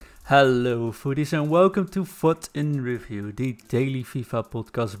Hello, foodies, and welcome to FUT in Review, the daily FIFA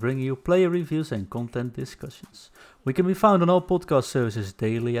podcast bringing you player reviews and content discussions. We can be found on all podcast services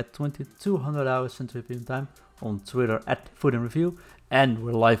daily at 2200 hours Central European Time, on Twitter at FUT in Review, and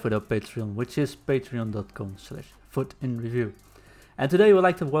we're live with our Patreon, which is patreon.com/FUTInReview. And today we'd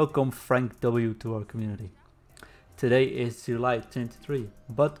like to welcome Frank W. to our community. Today is July 23,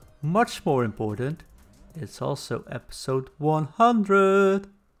 but much more important, it's also episode 100!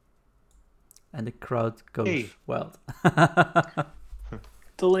 And the crowd goes wild.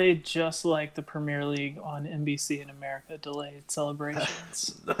 Delayed just like the Premier League on NBC in America delayed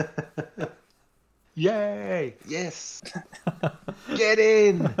celebrations. Yay! Yes! Get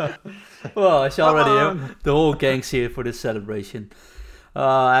in! Well, it's already on! the whole gang's here for this celebration.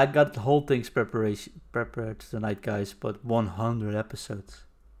 I got the whole thing's prepared tonight, guys, but 100 episodes.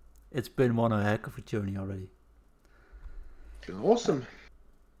 It's been one heck of a journey already. Awesome.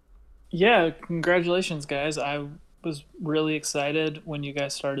 Yeah, congratulations, guys. I was really excited when you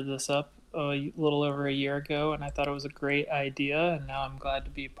guys started this up a little over a year ago, and I thought it was a great idea, and now I'm glad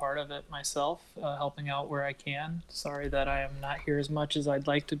to be part of it myself, helping out where I can. Sorry that I am not here as much as I'd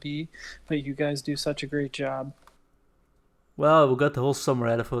like to be, but you guys do such a great job. Well, we got the whole summer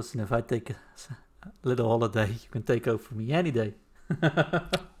ahead of us, and if I take a little holiday, you can take over for me any day.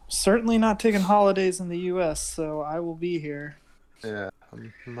 Certainly not taking holidays in the U.S., so I will be here. Yeah,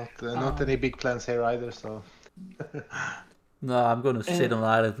 not any big plans here either, so... No, I'm going to sit on an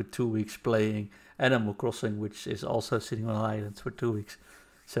island for 2 weeks playing Animal Crossing, which is also sitting on an island for 2 weeks.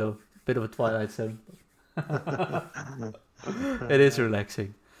 So, a bit of a Twilight Zone. It is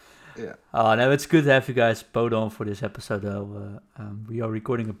relaxing. Yeah. Now it's good to have you guys both on for this episode, though. We are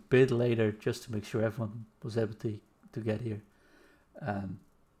recording a bit later just to make sure everyone was able to get here.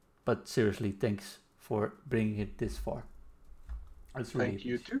 But seriously, thanks for bringing it this far. It's really Thank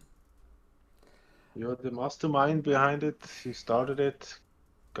you too. You're the mastermind behind it. You started it,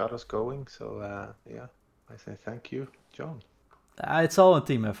 got us going. So yeah, I say thank you, John. It's all a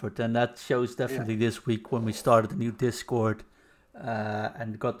team effort, and that shows definitely this week when we started a new Discord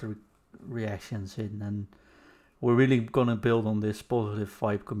and got the reactions in, and we're really gonna build on this positive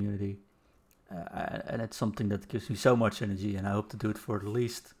vibe community, and it's something that gives me so much energy, and I hope to do it for at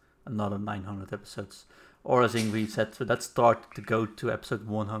least another 900 episodes. Or as Ingrid said, so let's start to go to episode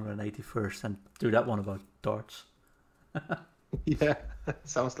 181st and do that one about darts. Yeah,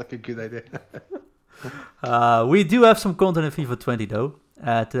 sounds like a good idea. We do have some content in FIFA 20 though.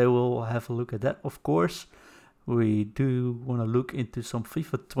 Today we'll have a look at that, of course. We do want to look into some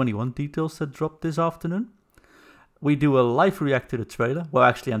FIFA 21 details that dropped this afternoon. We do a live react to the trailer. Well,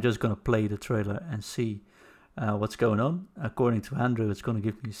 actually, I'm just going to play the trailer and see what's going on. According to Andrew, it's going to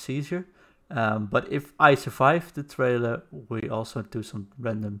give me a seizure. But if I survive the trailer, we also do some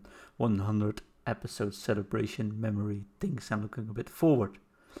random 100 episode celebration memory things. I'm looking a bit forward.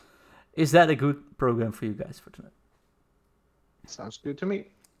 Is that a good program for you guys for tonight? Sounds good to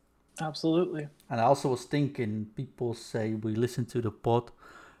me. Absolutely. And I also was thinking, people say we listen to the pod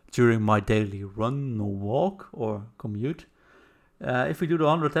during my daily run or walk or commute. If we do the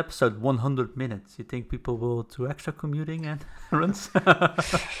 100th episode, 100 minutes, you think people will do extra commuting and runs?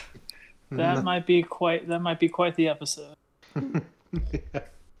 That might be quite the episode.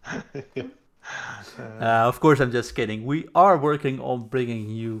 Of course, I'm just kidding. We are working on bringing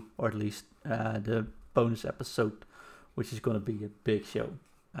you, or at least the bonus episode, which is going to be a big show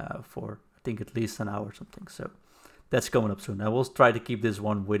for, I think, at least an hour or something. So that's coming up soon. I will try to keep this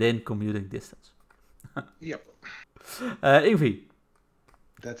one within commuting distance. Yep. Ingvi.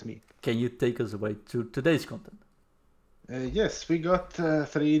 That's me. Can you take us away to today's content? Yes, we got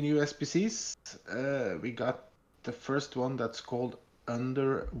 3 new SBCs. We got the first one that's called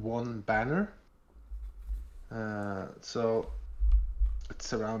Under One Banner. So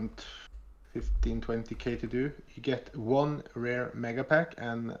it's around 15-20k to do. You get 1 rare mega pack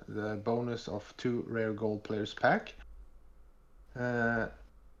and the bonus of 2 rare gold players pack.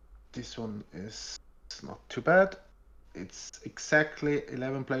 This one is not too bad. It's exactly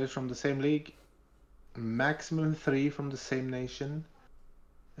 11 players from the same league. Maximum 3 from the same nation,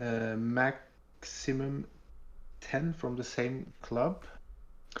 maximum 10 from the same club,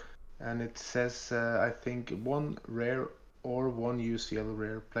 and it says I think 1 rare or 1 UCL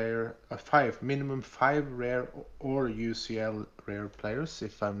rare player, 5 minimum 5 rare or UCL rare players,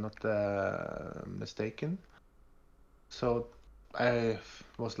 if I'm not mistaken. So I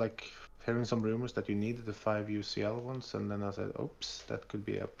was like hearing some rumors that you needed the 5 UCL ones, and then I said, oops, that could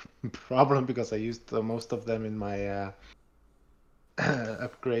be a problem because I used most of them in my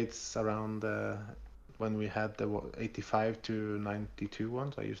upgrades around when we had the 85 to 92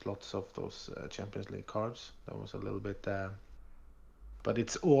 ones, I used lots of those Champions League cards. That was a little bit, but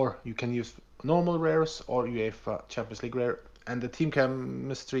it's or you can use normal rares or UEFA Champions League rare, and the team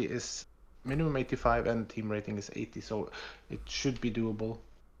chemistry is minimum 85 and team rating is 80, so it should be doable.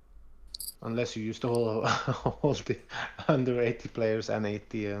 Unless you use the whole, all the under 80 players and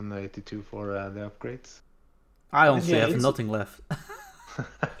 80 and 82 for the upgrades. I honestly Yeah, have it's- nothing left.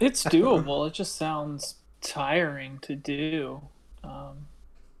 It's doable. It just sounds tiring to do.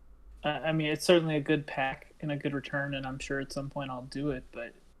 I mean, it's certainly a good pack and a good return, and I'm sure at some point I'll do it.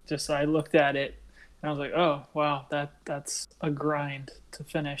 But just I looked at it and I was like, oh wow, that's a grind to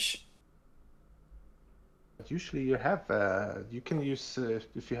finish. But usually you have, you can use,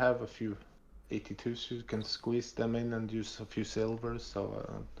 if you have a few 82s, you can squeeze them in and use a few silvers. So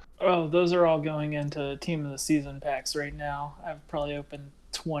Oh, those are all going into Team of the Season packs right now. I've probably opened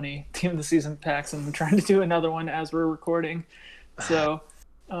 20 Team of the Season packs, and I'm trying to do another one as we're recording. So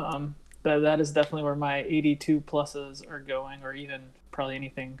that is definitely where my 82 pluses are going, or even probably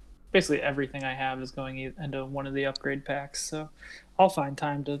anything. Basically, everything I have is going into one of the upgrade packs. So I'll find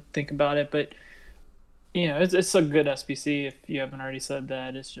time to think about it. But you know, it's a good SBC. If you haven't already said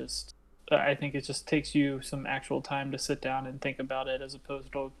that, it's just I think it just takes you some actual time to sit down and think about it, as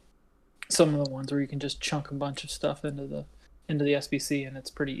opposed to some of the ones where you can just chunk a bunch of stuff into the SBC and it's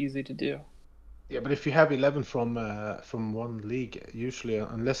pretty easy to do. yeah, but if you have 11 from one league, usually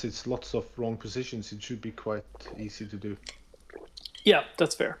unless it's lots of wrong positions, it should be quite easy to do. Yeah,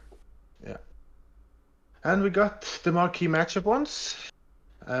 that's fair. Yeah. And we got the marquee matchup ones.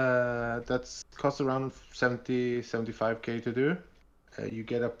 That's cost around 75k to do. You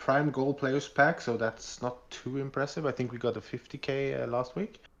get a prime goal players pack, so that's not too impressive. I think we got a 50k last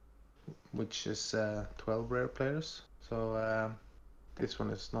week, which is 12 rare players. So this one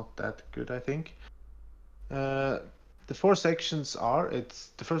is not that good, I think. The four sections are,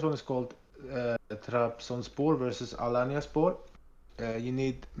 the first one is called Trabzonspor versus Alanyaspor. You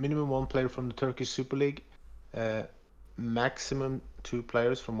need minimum one player from the Turkish Super League, maximum 2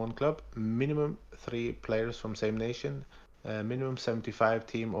 players from one club, minimum 3 players from same nation, minimum 75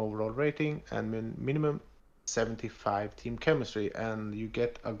 team overall rating, and minimum 75 team chemistry. And you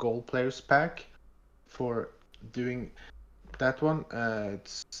get a goal players pack for doing that one.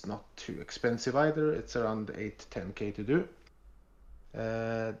 It's not too expensive either. It's around 8 to 10k to do.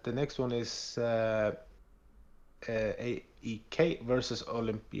 The next one is AEK versus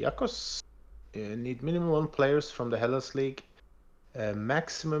Olympiacos. You need minimum 1 players from the Hellas League,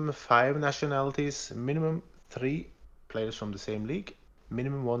 maximum 5 nationalities, minimum 3 players from the same league,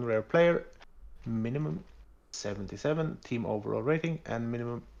 minimum 1 rare player, minimum 77 team overall rating, and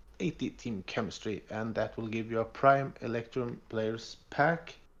minimum 80 team chemistry. And that will give you a prime Electrum players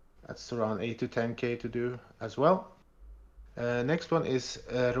pack. That's around 8 to 10k to do as well. Next one is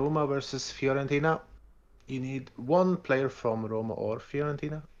Roma versus Fiorentina. You need 1 player from Roma or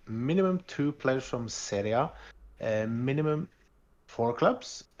Fiorentina, minimum 2 players from Serie A, minimum 4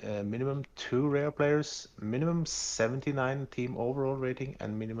 clubs, minimum 2 rare players, minimum 79 team overall rating,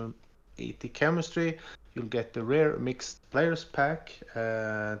 and minimum 80 chemistry. You'll get the rare mixed players pack.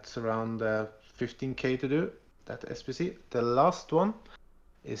 It's around 15k to do, that SBC. The last one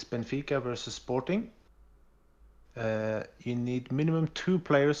is Benfica versus Sporting. You need minimum 2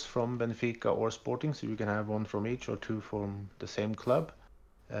 players from Benfica or Sporting, so you can have 1 from each or 2 from the same club.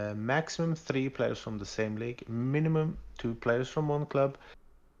 Maximum 3 players from the same league, minimum 2 players from one club,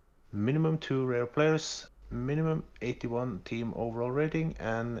 minimum 2 rare players, minimum 81 team overall rating,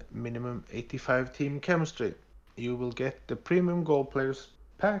 and minimum 85 team chemistry. You will get the premium goal players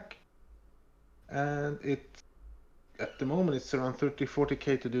pack, and at the moment it's around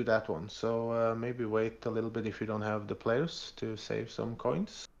 30-40k to do that one. So maybe wait a little bit if you don't have the players to save some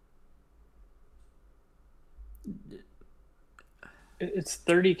coins. It's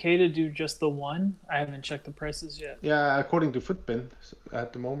 30k to do just the one. I haven't checked the prices yet. Yeah, according to Footbin,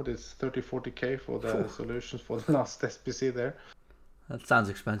 at the moment it's 30-40k for the solutions for the last SPC there. That sounds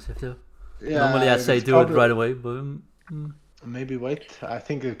expensive too. Yeah, Normally I say do it right away, but maybe wait. I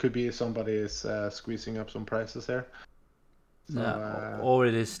think it could be somebody is squeezing up some prices there. So, yeah, or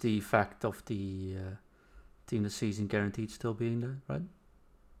it is the fact of the team of the season guaranteed still being there, right?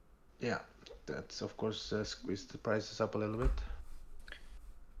 Yeah, that's of course squeezed the prices up a little bit.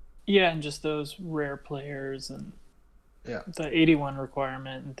 Yeah, and just those rare players and the 81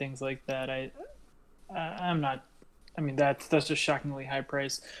 requirement and things like that. I'm not. I mean, that's just shockingly high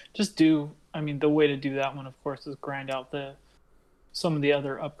price. Just do. I mean, the way to do that one, of course, is grind out some of the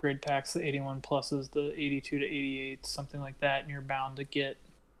other upgrade packs, the 81 pluses, the 82 to 88, something like that, and you're bound to get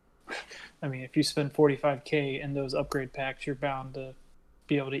I mean, if you spend 45K in those upgrade packs, you're bound to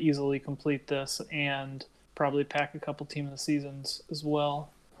be able to easily complete this and probably pack a couple team of the seasons as well.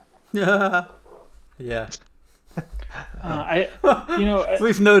 Yeah.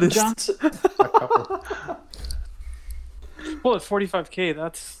 We've noticed. Johnson. A couple. Well, at 45K,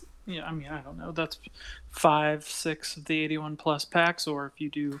 that's I mean, I don't know. That's 5-6 of the 81 plus packs, or if you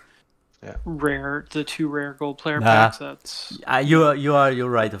do the 2 rare gold player packs, that's you're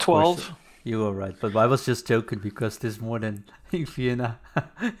right. Of 12. course, you are right. But I was just joking because there's more than Ingvi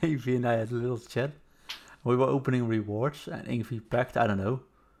and I had a little chat. We were opening rewards, and Ingvi packed, I don't know,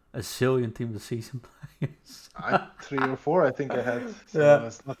 a zillion team of the season players. 3 or 4, I think I had. So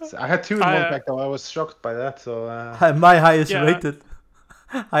it's not, I had 2 in one pack, though. I was shocked by that. So my highest rated,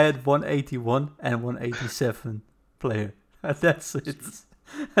 I had 181 and 187 player. That's it.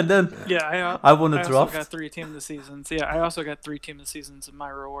 And then I won a draft. I also got 3 team of the seasons. Yeah, I also got 3 team of the seasons in my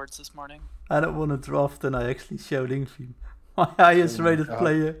rewards this morning. I don't won a draft, and I actually showed Ingvi my highest rated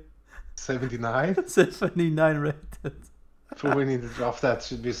player. 79? 79 rated. For winning the draft, that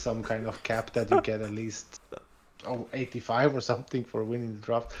should be some kind of cap that you get at least 85 or something for winning the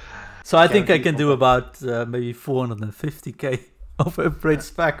draft. So I think I can do about maybe 450k of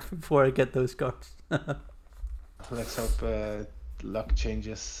upgrades back before I get those cards. Let's hope luck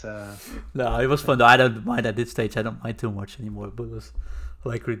changes. No, it was fun though. I don't mind at this stage. I don't mind too much anymore, but it was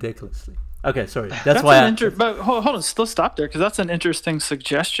like ridiculously. Okay, sorry. That's why. But hold on, let's stop there because that's an interesting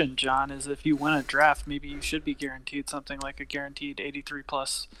suggestion, John. Is if you win a draft, maybe you should be guaranteed something like a guaranteed 83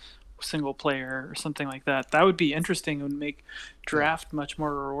 plus single player or something like that. That would be interesting. It would make draft much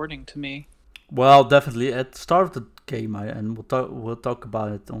more rewarding to me. Well, definitely at the start of the game, and we'll talk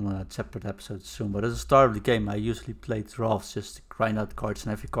about it on a separate episode soon. But at the start of the game, I usually play drafts just to grind out cards,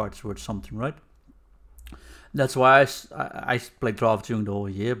 and every card's worth something, right? That's why I play draft during the whole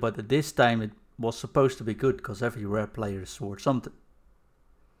year. But at this time, it was supposed to be good because every rare player is worth something.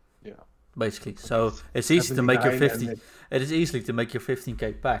 Yeah. Basically, so it's easy to make your 50. It is easily to make your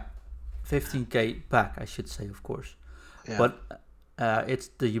 15k pack. 15k pack, I should say, of course. Yeah. But it's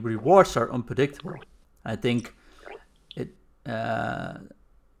the rewards are unpredictable. I think it.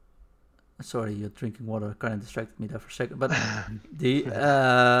 Sorry, you're drinking water. Kind of distracted me there for a second. But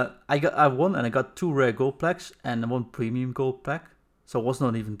I won and I got 2 rare gold packs and 1 premium gold pack. So it was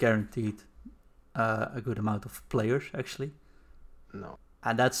not even guaranteed a good amount of players actually. No.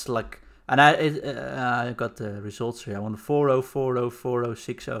 And that's like, and I got the results here. I won 4-0, 4-0, 4-0,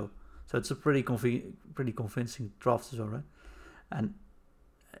 6-0. So it's a pretty convincing draft as well, right? And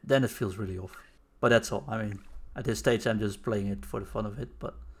then it feels really off. But that's all. I mean, at this stage, I'm just playing it for the fun of it.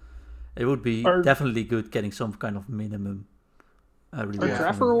 But it would be definitely good getting some kind of minimum reward. Are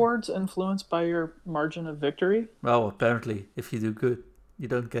draft rewards influenced by your margin of victory? Well, apparently, if you do good, you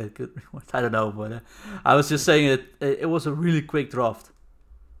don't get good rewards. I don't know, but I was just saying it was a really quick draft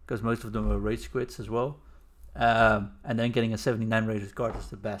because most of them were rage quits as well. And then getting a 79 rated card is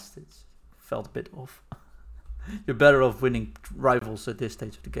the best. It felt a bit off. You're better off winning rivals at this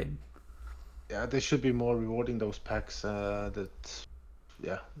stage of the game. Yeah, they should be more rewarding those packs.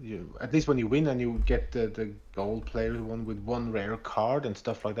 You at least when you win and you get the gold player one with 1 rare card and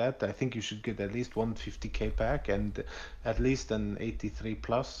stuff like that. I think you should get at least 150k pack and at least an 83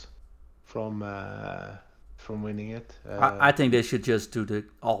 plus from winning it. I think they should just do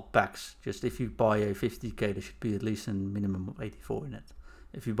all packs. Just if you buy a 50k, there should be at least a minimum of 84 in it.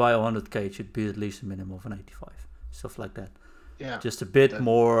 If you buy 100k, it should be at least a minimum of an 85. Stuff like that. Yeah. Just a bit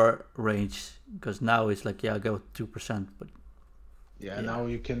more range because now it's like go 2%, but now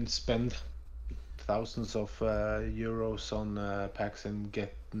you can spend thousands of euros on packs and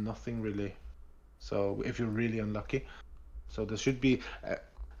get nothing really. So if you're really unlucky, so there should be.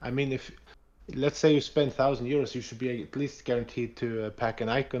 I mean, if let's say you spend 1,000 euros, you should be at least guaranteed to pack an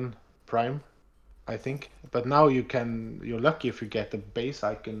icon prime, I think. But now you're lucky if you get the base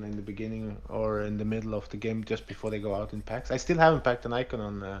icon in the beginning or in the middle of the game just before they go out in packs. I still haven't packed an icon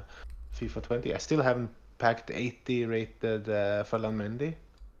on FIFA 20. I still haven't packed 80 rated Ferland Mendy,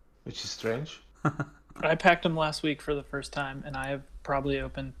 which is strange. I packed him last week for the first time, and I have probably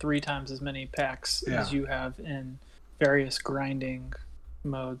opened 3 times as many packs as you have in various grinding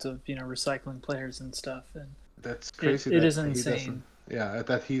modes of recycling players and stuff. And that's crazy. It is insane. Yeah,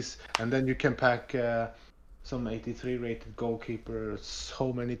 that and then you can pack some 83 rated goalkeeper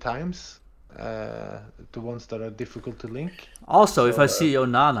so many times. The ones that are difficult to link. Also, if I see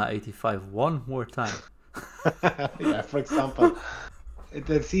Onana 85 one more time. Yeah, for example,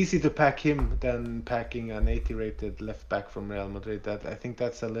 it's easy to pack him than packing an 80 rated left back from Real Madrid. That I think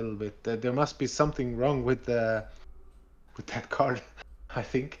that's a little bit. There must be something wrong with that card. I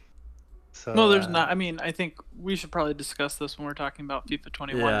think. So No, there's not. I mean, I think we should probably discuss this when we're talking about FIFA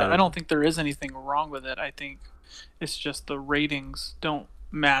 21, but Yeah. I don't think there is anything wrong with it. I think it's just the ratings don't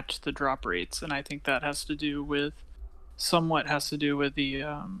match the drop rates, and I think that has to do with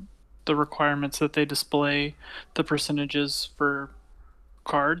the requirements that they display the percentages for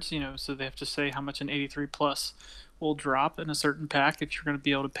cards. So they have to say how much an 83 plus will drop in a certain pack if you're going to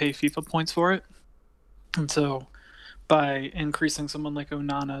be able to pay FIFA points for it. And so by increasing someone like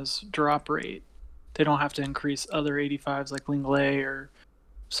Onana's drop rate, they don't have to increase other 85s like Linglet or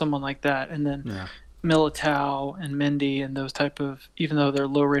someone like that. And then Yeah. Militao and Mendy and those type of, even though they're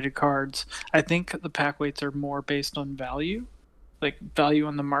low rated cards, I think the pack weights are more based on value, like value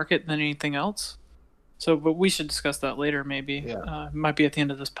on the market than anything else. So, but we should discuss that later maybe. Yeah. It might be at the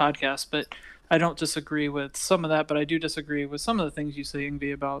end of this podcast, but I don't disagree with some of that, but I do disagree with some of the things you say,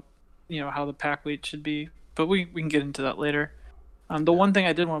 Ingvi, about, how the pack weight should be. But we can get into that later. The one thing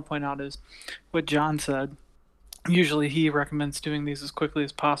I did want to point out is what John said. Usually he recommends doing these as quickly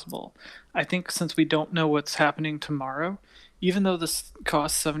as possible. I think since we don't know what's happening tomorrow, even though this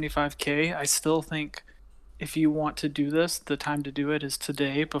costs 75K, I still think if you want to do this, the time to do it is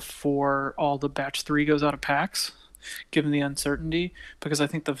today before all the batch 3 goes out of packs, given the uncertainty, because I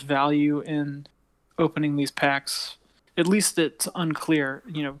think the value in opening these packs, at least it's unclear.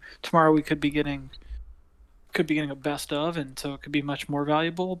 Tomorrow we could be getting a best of, and so it could be much more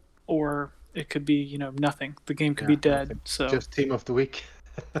valuable, or it could be nothing. The game could be dead. nothing. So Just team of the week.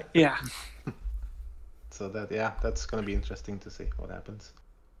 yeah. So that's gonna be interesting to see what happens.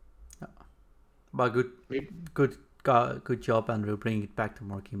 But good job, Andrew, bringing it back to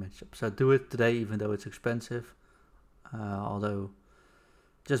marquee matchups. So do it today, even though it's expensive. Although,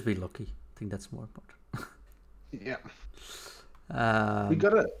 just be lucky. I think that's more important. Yeah. We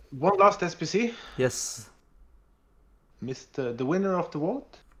got one last SBC. Yes. Mr. The winner of the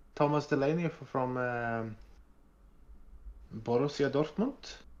vote, Thomas Delaney from Borussia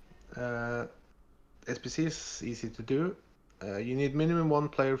Dortmund. SBC is easy to do. You need minimum one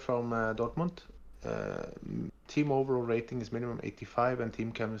player from Dortmund. Team overall rating is minimum 85 and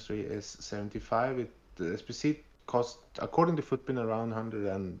team chemistry is 75. The SBC cost, according to Footbin, around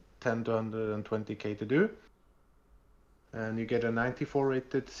 110 to 120k to do. And you get a 94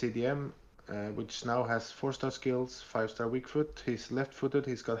 rated CDM, which now has 4-star skills, 5-star weak foot. He's left-footed.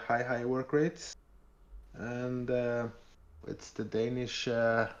 He's got high work rates, and it's the Danish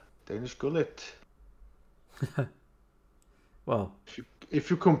Gullit. Well,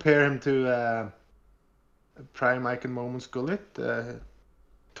 if you compare him to Prime Icon Moments Gullit,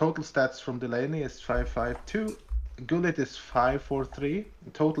 total stats from Delaney is 552. Gullit is 543.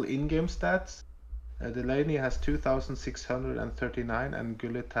 Total in-game stats, Delaney has 2,639 and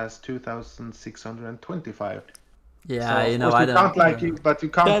Gullit has 2,625. yeah, So, I of don't. course you can't but you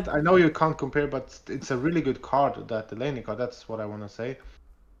can't. That- I know you can't compare, but it's a really good card, that Delaney card. That's what I want to say.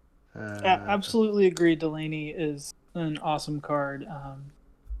 Absolutely agree. Delaney is an awesome card.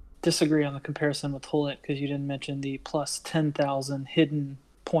 Disagree on the comparison with Hullet because you didn't mention the plus 10,000 hidden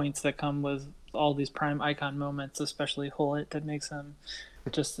points that come with all these prime icon moments, especially Hullet, that makes him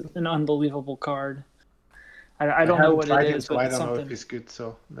just an unbelievable card. I don't know what it is, so but I it's don't know something. if he's good.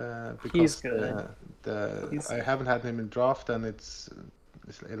 So because He's good. I haven't had him in draft, and it's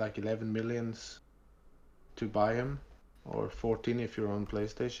like 11 millions to buy him, or 14 if you're on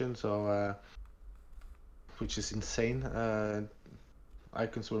PlayStation. So which is insane.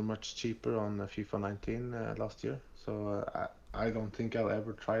 Icons were much cheaper on FIFA 19 last year. So I don't think I'll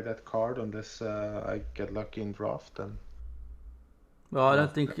ever try that card unless I get lucky in draft. And Well, I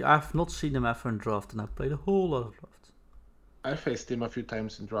don't think I've not seen him ever in draft, and I've played a whole lot of drafts. I faced him a few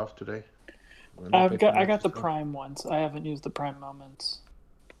times in draft today. I got the prime ones. I haven't used the prime moments.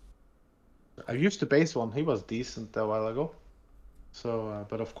 I used the base one. He was decent a while ago. So,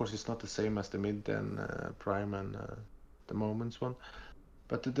 but of course, it's not the same as the mid and prime and the moments one.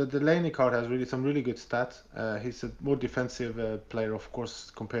 But the Delaney card has some really good stats. He's a more defensive player, of course,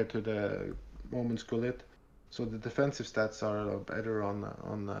 compared to the moments Gullit. So the defensive stats are better on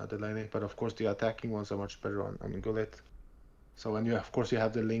Delaney, but of course the attacking ones are much better on Gullit. So when you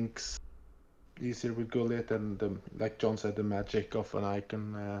have the links easier with Gullit, and like John said, the magic of an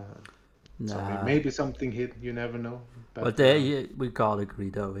icon. So maybe something hit, you never know. But there, we gotta agree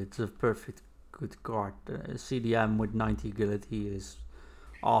though, it's a perfect good card. CDM with 90 Gullit, he is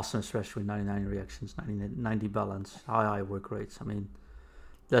awesome, especially with 99 reactions, 90 balance, high work rates. I mean,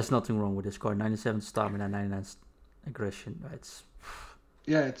 there's nothing wrong with this card. 97 stamina, 99 aggression. It's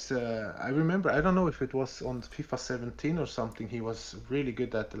I remember, I don't know if it was on FIFA 17 or something, he was really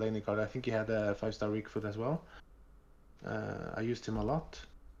good at the Delaney card. I think he had a 5-star weak foot as well. I used him a lot.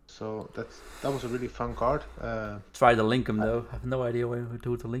 So that was a really fun card. Try to link him though. I have no idea where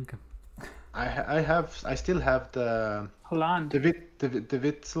to link him. I still have the Holland. the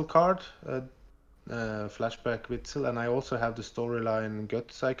Witzel card, flashback Witzel, and I also have the storyline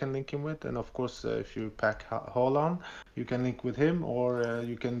Guts I can link him with. And of course, if you pack Haaland, you can link with him, or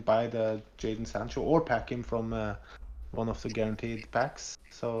you can buy the Jadon Sancho, or pack him from one of the guaranteed packs.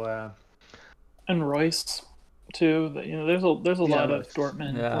 So And Royce too. There's a Yeah, lot of Royce.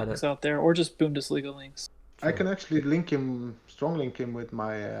 Dortmund Yeah, links out there, or just Bundesliga links. I can actually strong link him with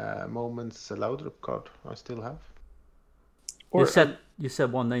my Moments Laudrup card. I still have. Or You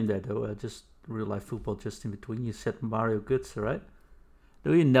said one name there though. Just real life football, just in between. You said Mario Götze, right?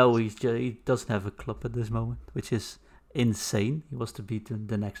 Do you know he doesn't have a club at this moment, which is insane. He was to beat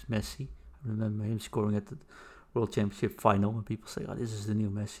the next Messi. I remember him scoring at the World Championship final, and people say, "Oh, this is the new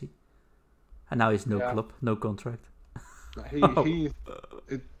Messi," and now he's no Yeah. club, no contract.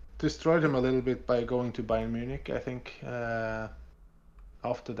 It destroyed him a little bit by going to Bayern Munich. I think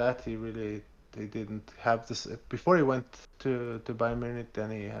after that he didn't have this. Before he went to Bayern Munich,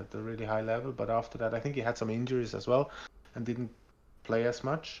 then he had a really high level. But after that, I think he had some injuries as well, and didn't play as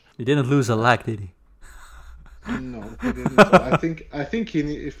much. He didn't lose a leg, did he? No, he didn't. So I think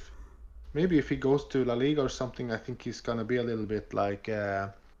if he goes to La Liga or something, I think he's gonna be a little bit like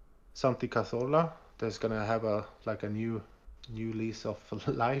Santi Cazorla. There's gonna have a new lease of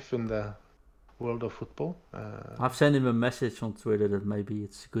life in the world of football. I've sent him a message on Twitter that maybe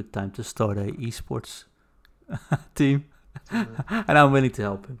it's a good time to start a esports team, and I'm willing to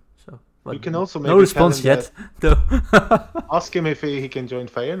help him. So, but You can also no maybe response tell him yet, though. ask him if he can join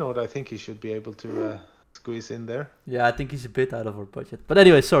Feyenoord. I think he should be able to squeeze in there. Yeah, I think he's a bit out of our budget. But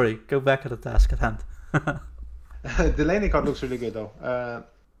anyway, sorry. Go back to the task at hand. Delaney card looks really good though.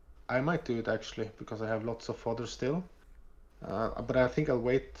 I might do it actually because I have lots of fodder still. But I think I'll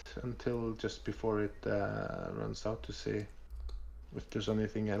wait until just before it runs out to see if there's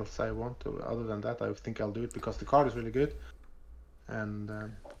anything else I want. Other than that, I think I'll do it because the card is really good, and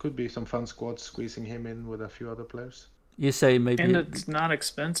could be some fun squads squeezing him in with a few other players. You say maybe. and it's not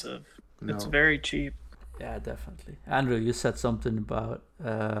expensive. No. It's very cheap. Yeah, definitely. Andrew, you said something about.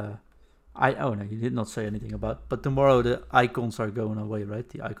 Oh no, you did not say anything about. But tomorrow the icons are going away, right?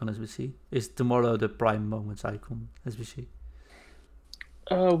 The icon SBC is tomorrow the Prime Moments icon SBC.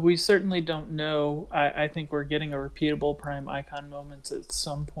 We certainly don't know. I think we're getting a repeatable Prime Icon Moments at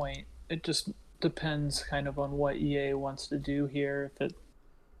some point. It just depends kind of on what EA wants to do here.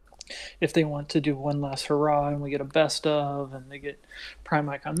 If they want to do one last hurrah and we get a best of and they get Prime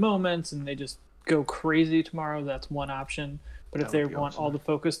Icon Moments and they just go crazy tomorrow, that's one option. But if That they would be want awesome. all the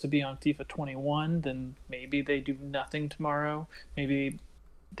focus to be on FIFA 21, then maybe they do nothing tomorrow. Maybe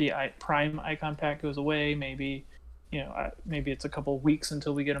the Prime Icon pack goes away. Maybe maybe it's a couple weeks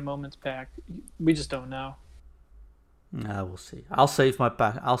until we get a Moments pack. We just don't know. Nah, we'll see. I'll save my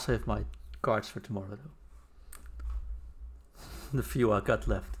cards for tomorrow though. The few I got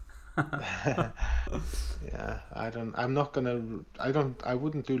left. Yeah, I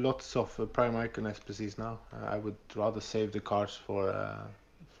wouldn't do lots of Prime Icon SPCs now. I would rather save the cards for a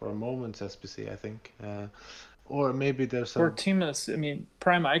Moments SPC, I think. Or maybe there's Or some. Team of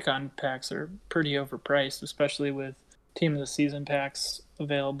Prime Icon packs are pretty overpriced, especially with Team of the Season packs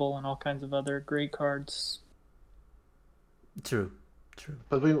available and all kinds of other great cards. True.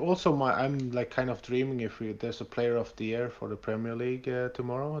 But I'm like kind of dreaming if there's a Player of the Year for the Premier League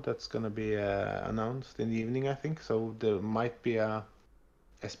tomorrow. That's gonna be announced in the evening, I think. So there might be a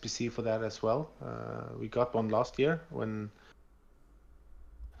SPC for that as well. We got one last year when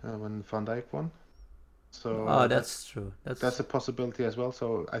Van Dijk won. So that's true. that's a possibility as well.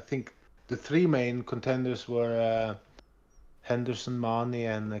 So I think the three main contenders were Henderson, Mane,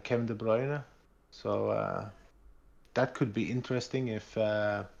 and Kevin De Bruyne. So that could be interesting if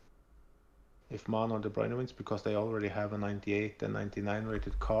Mane or De Bruyne wins because they already have a 98 and 99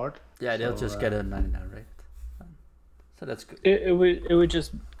 rated card. Yeah, they'll So, just get a 99 rated. So that's good. It would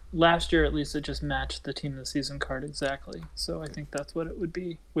just last year at least it just matched the Team of the Season card exactly. So I think that's what it would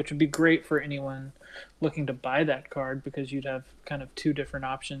be, which would be great for anyone looking to buy that card because you'd have kind of two different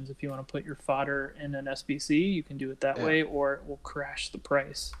options. If you want to put your fodder in an SBC, you can do it that way, or it will crash the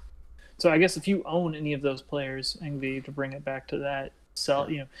price. So I guess if you own any of those players, Engvy, to bring it back to that,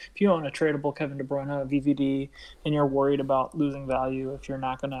 if you own a tradable Kevin De Bruyne, a VVD, and you're worried about losing value if you're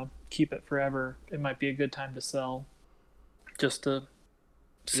not going to keep it forever, it might be a good time to sell just to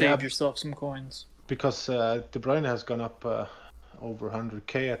save yourself some coins. Because De Bruyne has gone up over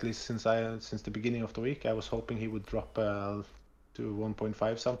 100k at least since the beginning of the week. I was hoping he would drop to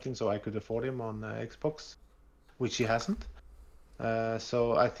 1.5 something so I could afford him on Xbox, which he hasn't.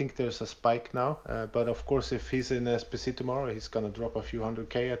 So I think there's a spike now. But of course, if he's in SPC tomorrow, he's gonna drop a few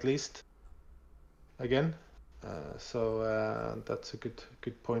 100K at least again. So that's a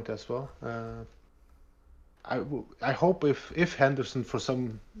good point as well. I hope if Henderson for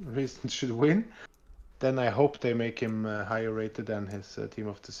some reason should win, then I hope they make him higher rated than his team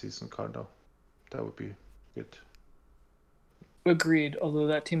of the season card though. That would be good. Agreed. Although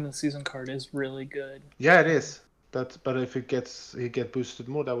that team of the season card is really good. Yeah, it is. But if he get boosted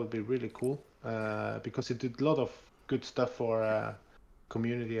more, that would be really cool. Because he did a lot of good stuff for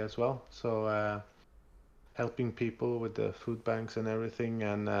community as well. So helping people with the food banks and everything,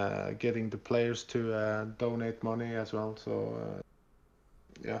 and getting the players to donate money as well. So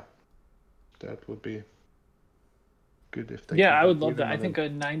yeah, that would be good if they. Yeah, I can would love give that. I another- think a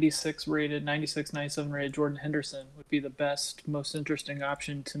 96 rated, 96, 97 rated Jordan Henderson would be the best, most interesting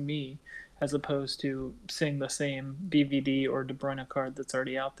option to me, as opposed to seeing the same BVD or De Bruyne card that's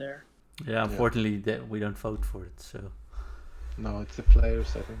already out there. Yeah, unfortunately, that we don't vote for it. So No, it's the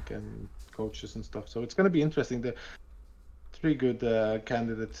players, I think, and coaches and stuff. So it's going to be interesting. The 3 good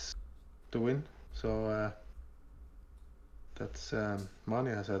candidates to win. So that's Mane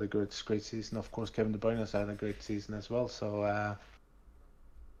has had a great season. Of course, Kevin De Bruyne has had a great season as well. So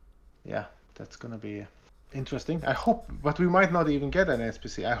yeah, that's going to be interesting. I hope, but we might not even get an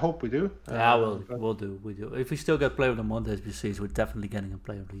SPC. I hope we do. yeah, but- we'll do. If we still get Player of the Month SBCs, we're definitely getting a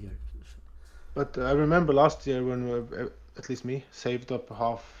Player of the Year. But I remember last year when at least me saved up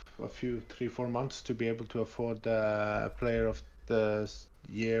a few 3-4 months to be able to afford the Player of the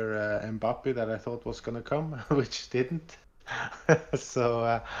Year Mbappe that I thought was gonna come, which didn't.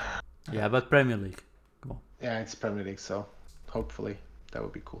 So Yeah, but Premier League. yeah, it's Premier League, so hopefully that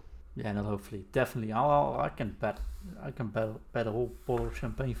would be cool. Yeah, not hopefully. Definitely. I can bet a whole bottle of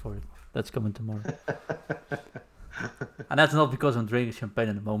champagne for it. That's coming tomorrow. And that's not because I'm drinking champagne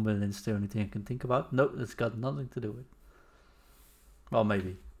at the moment and it's the only thing I can think about. No, it's got nothing to do with. Well,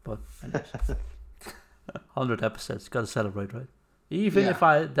 maybe, but anyways. 100 episodes, gotta celebrate, right? Even Yeah.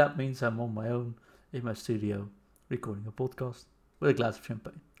 if that means I'm on my own in my studio recording a podcast with a glass of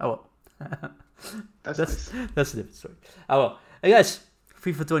champagne. Oh well. That's That's- nice. That's a different story. Oh well. Hey guys,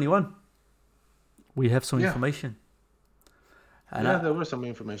 FIFA 21. We have some Yeah. information. And Yeah, there was some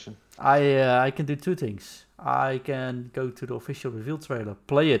information. I can do 2 things. I can go to the official reveal trailer,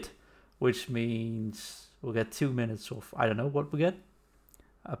 play it, which means we'll get 2 minutes of I don't know what we get.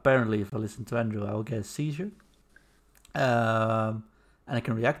 Apparently, if I listen to Andrew, I will get a seizure. And I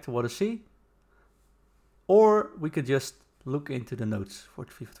can react to what I see. Or we could just look into the notes for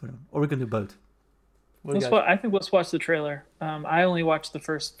FIFA 21. Or we can do both. What do you guys- I think let's watch the trailer. I only watched the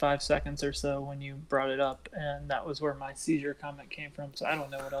first 5 seconds or so when you brought it up, and that was where my seizure comment came from. So I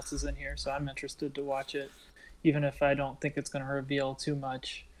don't know what else is in here, so I'm interested to watch it, even if I don't think it's going to reveal too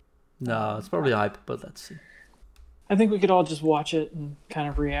much. No, it's probably hype, but let's see. I think we could all just watch it and kind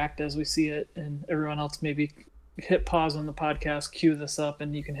of react as we see it, and everyone else maybe hit pause on the podcast, cue this up,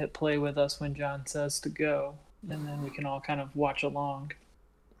 and you can hit play with us when John says to go, and then we can all kind of watch along.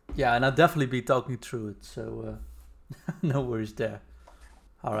 Yeah, and I'll definitely be talking through it, so no worries there.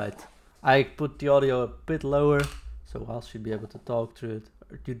 All right, I put the audio a bit lower, so I should be able to talk through it.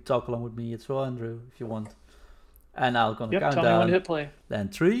 Or you talk along with me as well, Andrew, if you want. And I'll gonna Yep, count tell me when down. to hit play. Then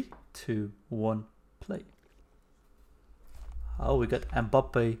 3, 2, 1, play. Oh, we got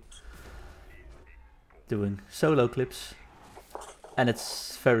Mbappe doing solo clips, and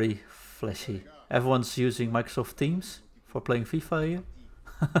it's very flashy. Everyone's using Microsoft Teams for playing FIFA here.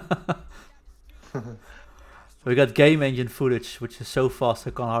 We got game engine footage, which is so fast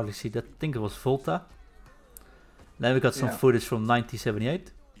I can't hardly see that. I think it was Volta. Then we got some Yeah. footage from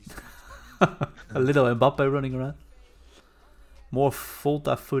 1978. A little Mbappe running around. More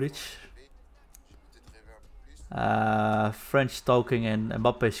Volta footage. French talking and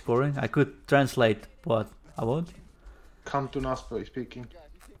Mbappe scoring. I could translate, but I won't. Cantona speaking.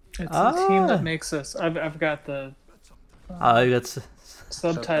 It's the team Ah. that makes us. I've got the You got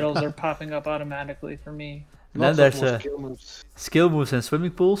subtitles are popping up automatically for me. And then Lots of there's more a skill moves. skill moves and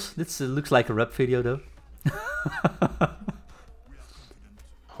swimming pools. This looks like a rap video though.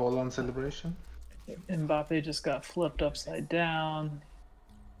 Holland celebration. Mbappe just got flipped upside down.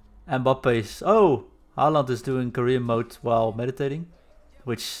 Mbappe's. Oh, Haaland is doing career mode while meditating,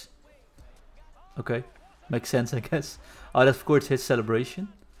 which. Okay, makes sense, I guess. Oh, that's of course his celebration.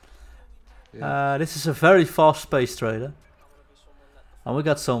 Yeah. This is a very fast-paced trailer. And we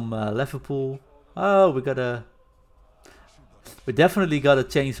got some Liverpool. Oh, we definitely got a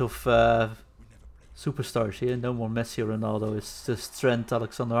change of superstars here. No more Messi or Ronaldo. It's just Trent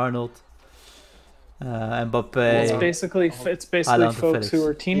Alexander-Arnold. Mbappe. It's basically Haaland, folks who Felix.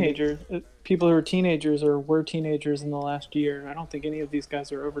 are teenagers, people who are teenagers or were teenagers in the last year. I don't think any of these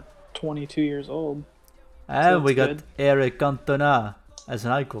guys are over 22 years old. And we that's got good. Eric Cantona as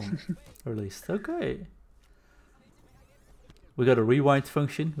an icon released. Okay. We got a rewind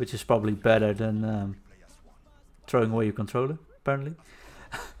function, which is probably better than throwing away your controller, apparently.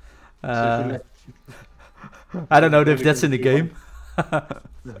 So if you let I don't know if that's in the game.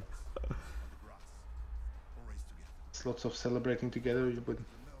 It's lots of celebrating together with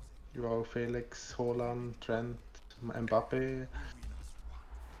Joao Felix, Haaland, Trent, Mbappe,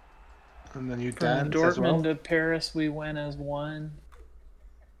 and then you From dance Dortmund as well. to Paris, we went as one.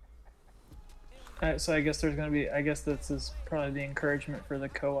 So I guess there's going to be. I guess this is probably the encouragement for the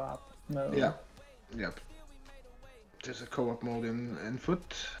co-op mode. Yeah. Yep. There's a co-op mode in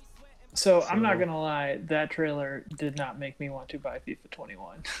foot. So I'm not gonna lie, that trailer did not make me want to buy FIFA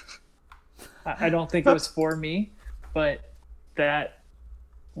 21. I don't think it was for me, but that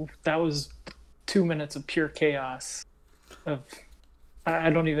was 2 minutes of pure chaos. I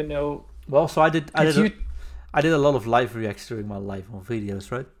don't even know. Well, so I did a lot of live reacts during my live on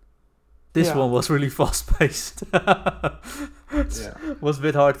videos, right? This one was really fast paced. Was a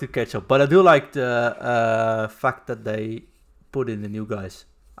bit hard to catch up, but I do like the fact that they put in the new guys.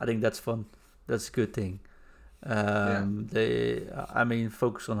 I think that's fun. That's a good thing. Focus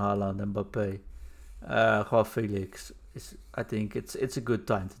on Haaland and Mbappe. Joao Felix. I think it's a good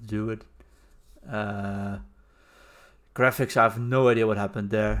time to do it. Graphics, I have no idea what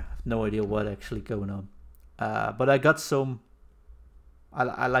happened there. I have no idea what actually going on. But I got some.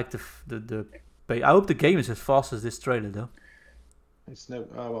 I like the. I hope the game is as fast as this trailer, though. It's no.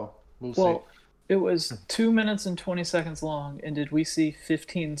 We'll Well, see. it was 2 minutes and 20 seconds long, and did we see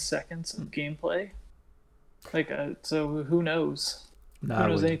 15 seconds of gameplay? So who knows? No, Who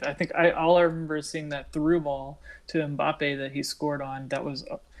knows anything? I think all I remember is seeing that through ball to Mbappe that he scored on. That was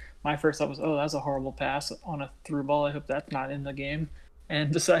my first thought was, oh, that's a horrible pass on a through ball. I hope that's not in the game.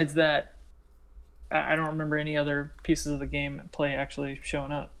 And besides that, I don't remember any other pieces of the game play actually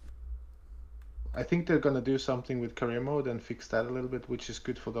showing up. I think they're gonna do something with career mode and fix that a little bit, which is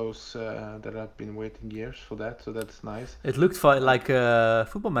good for those that have been waiting years for that. So that's nice. It looked like a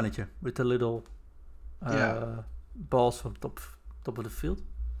Football Manager with the little balls on top of the field.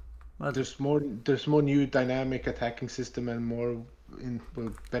 Well, There's more new dynamic attacking system and more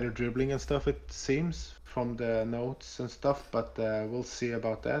better dribbling and stuff. It seems from the notes and stuff, but we'll see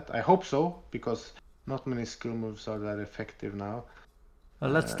about that. I hope so, because not many skill moves are that effective now.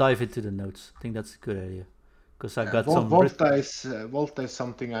 well, let's dive into the notes. I think that's a good idea. Because I got Volta is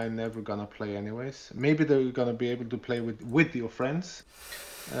something I'm never gonna play anyways. Maybe they're gonna be able to play with your friends.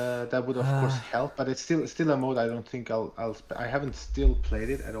 That would of course help, but it's still a mode I don't think I haven't still played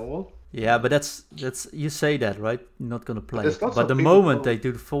it at all. Yeah, but that's you say that, right? You're not gonna play There's it. lots But of the people moment who- they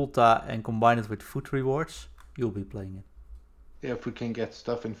do the Volta and combine it with food rewards, you'll be playing it. Yeah, if we can get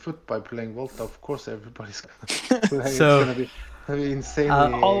stuff in foot by playing Volta, of course everybody's gonna play. So- It's gonna be insanely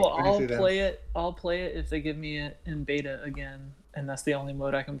I'll crazy then. play it. I'll play it if they give me it in beta again, and that's the only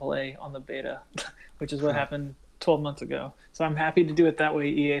mode I can play on the beta, which is what happened 12 months ago. So I'm happy to do it that way,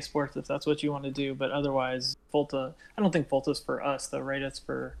 EA Sports, if that's what you want to do. But otherwise, Volta. I don't think Volta's for us though, right? It's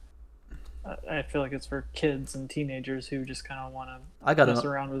for. I feel like it's for kids and teenagers who just kind of want to mess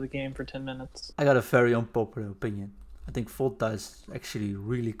around with the game for 10 minutes. I got a very unpopular opinion. I think Volta is actually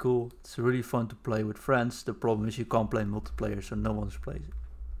really cool. It's really fun to play with friends. The problem is you can't play multiplayer, so no one plays it.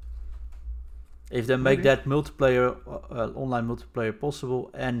 If they make that multiplayer, online multiplayer possible,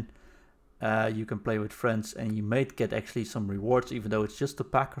 and you can play with friends, and you may get actually some rewards, even though it's just a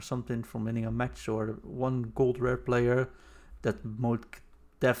pack or something from winning a match or one gold rare player, that mode could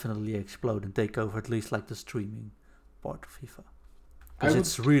definitely explode and take over at least like the streaming part of FIFA. Because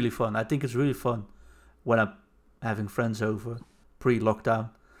it's really fun. I think it's really fun when I'm having friends over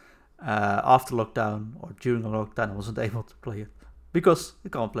pre-lockdown. After lockdown or during a lockdown, I wasn't able to play it because you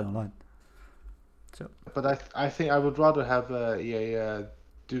can't play online. So, but I think I would rather have EA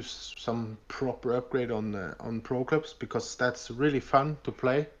do some proper upgrade on Pro Clubs, because that's really fun to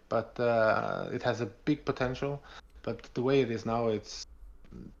play, but it has a big potential. But the way it is now, it's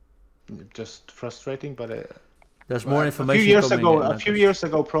just frustrating. But there's more information. A few years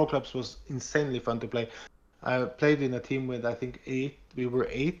ago, Pro Clubs was insanely fun to play. I played in a team with, I think, 8. We were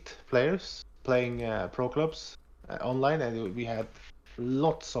 8 players playing Pro Clubs online, and we had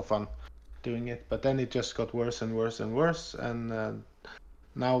lots of fun doing it. But then it just got worse and worse and worse. And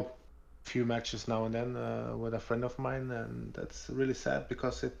now, a few matches now and then with a friend of mine, and that's really sad,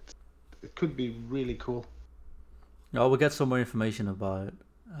 because it could be really cool. Oh, we'll get some more information about it.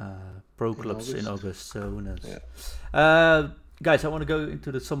 pro clubs in August. So who knows? Yeah. Guys, I want to go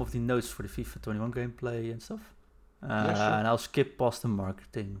into some of the notes for the FIFA 21 gameplay and stuff. Sure. And I'll skip past the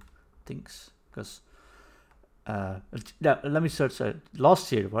marketing things because let me search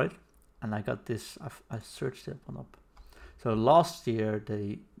last year, right? And I got this. I searched that one up. So last year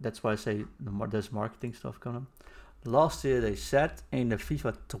that's why I say there's marketing stuff coming. Last year they said in the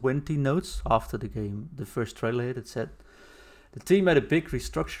FIFA 20 notes after the game, the first trailer hit, it said the team made a big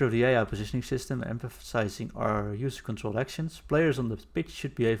restructure of the AI positioning system, emphasizing our user-controlled actions. Players on the pitch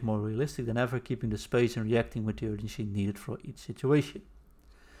should behave more realistic than ever, keeping the space and reacting with the urgency needed for each situation.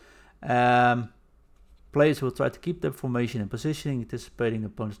 Players will try to keep their formation and positioning, anticipating the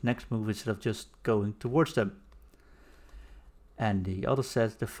opponent's next move instead of just going towards them. And the other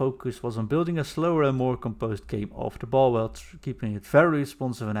says the focus was on building a slower and more composed game off the ball while keeping it very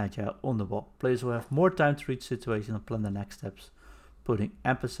responsive and agile on the ball. Players will have more time to reach situations and plan their next steps, putting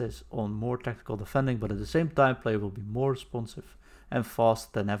emphasis on more tactical defending, but at the same time players will be more responsive and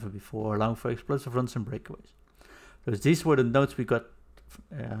fast than ever before, allowing for explosive runs and breakaways. So these were the notes we got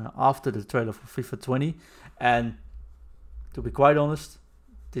after the trailer for FIFA 20, and to be quite honest,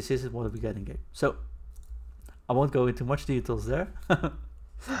 this isn't what we get in game. So I won't go into much details there,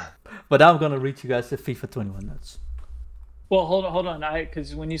 but I'm gonna read you guys the FIFA 21 notes. Well, hold on,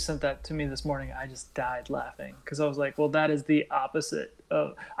 because when you sent that to me this morning, I just died laughing because I was like, well, that is the opposite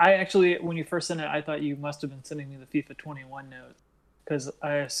of. I actually, when you first sent it, I thought you must have been sending me the FIFA 21 notes because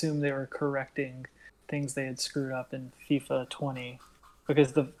I assumed they were correcting things they had screwed up in FIFA 20.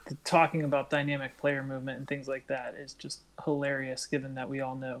 Because the talking about dynamic player movement and things like that is just hilarious, given that we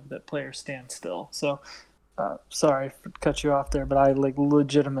all know that players stand still. So. Sorry to cut you off there, but I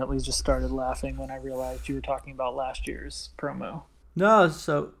legitimately just started laughing when I realized you were talking about last year's promo. No,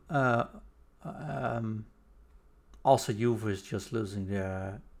 so also Juve is just losing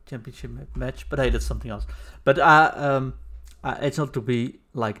their championship match, but hey, that's something else. But it's not to be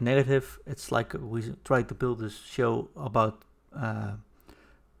negative. It's like we try to build this show about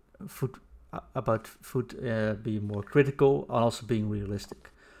food being more critical and also being realistic.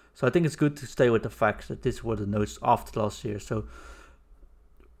 So I think it's good to stay with the facts that these were the notes after last year. So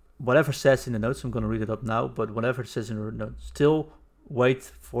whatever says in the notes, I'm going to read it up now, but whatever it says in the notes, still wait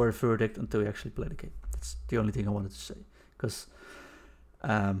for a verdict until you actually play the game. That's the only thing I wanted to say. Because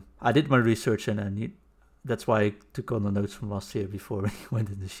I did my research and that's why I took on the notes from last year before we went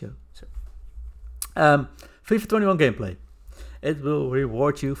in the show. So, FIFA 21 gameplay. It will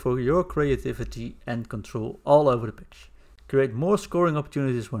reward you for your creativity and control all over the pitch. Create more scoring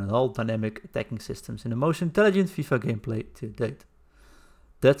opportunities when all dynamic attacking systems in the most intelligent FIFA gameplay to date.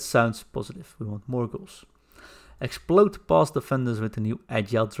 That sounds positive. We want more goals. Explode past defenders with the new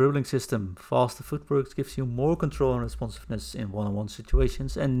agile dribbling system. Faster footwork gives you more control and responsiveness in one-on-one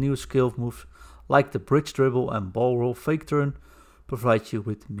situations, and new skill moves like the bridge dribble and ball roll fake turn provide you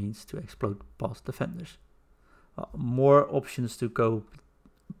with the means to explode past defenders. More options to go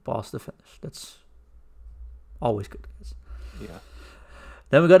past defenders. That's always good, guys. Yeah.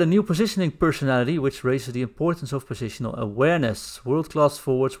 Then we got a new positioning personality, which raises the importance of positional awareness. World-class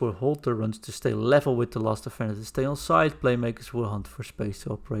forwards will hold their runs to stay level with the last defender to stay on side. Playmakers will hunt for space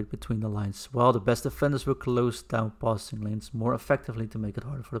to operate between the lines, while the best defenders will close down passing lanes more effectively to make it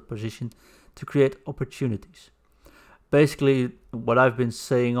harder for the position to create opportunities. Basically, what I've been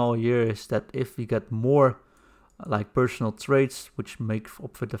saying all year is that if we get more personal traits which make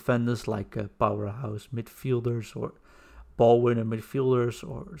up for defenders like powerhouse midfielders or ball winner midfielders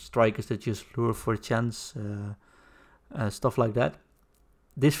or strikers that just lure for a chance, stuff like that.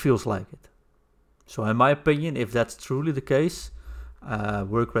 This feels like it. So in my opinion, if that's truly the case,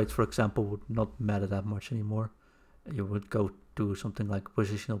 work rate, for example, would not matter that much anymore. You would go to something like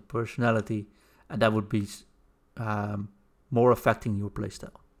positional personality, and that would be more affecting your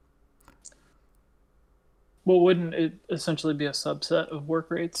playstyle. Well, wouldn't it essentially be a subset of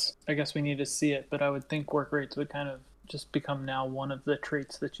work rates? I guess we need to see it, but I would think work rates would kind of just become now one of the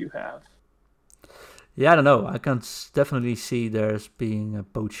traits that you have. Yeah, I don't know. I can definitely see there's being a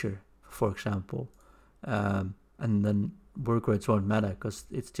poacher, for example, and then work rates won't matter because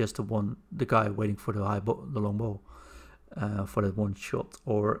it's just the guy waiting for the long ball for that one shot,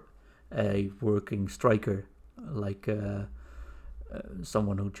 or a working striker like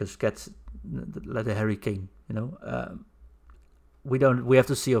someone who just gets like a Harry Kane. We have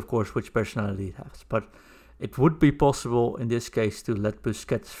to see, of course, which personality it has, but it would be possible in this case to let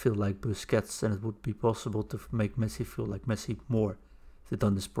Busquets feel like Busquets, and it would be possible to make Messi feel like Messi more if they've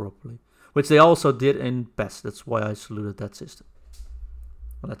done this properly, which they also did in PES. That's why I saluted that system.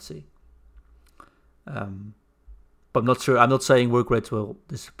 Well, let's see. But I'm not sure. I'm not saying work rates will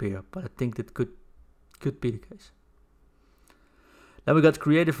disappear, but I think that could be the case. Then we got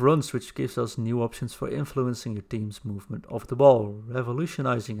creative runs, which gives us new options for influencing your team's movement off the ball,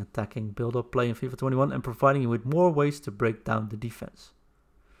 revolutionizing attacking build-up play in FIFA 21 and providing you with more ways to break down the defense.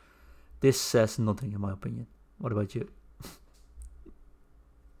 This says nothing in my opinion. What about you?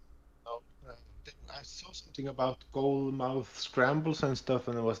 I saw something about goal mouth scrambles and stuff,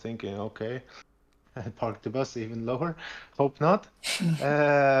 and I was thinking, okay, park the bus even lower. Hope not.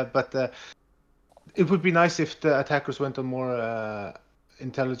 But it would be nice if the attackers went on more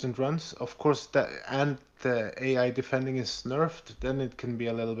intelligent runs. Of course, and the AI defending is nerfed, then it can be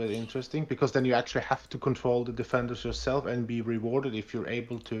a little bit interesting, because then you actually have to control the defenders yourself and be rewarded if you're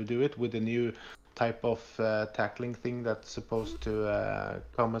able to do it with a new type of tackling thing that's supposed to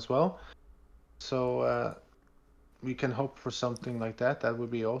come as well. So we can hope for something like that. That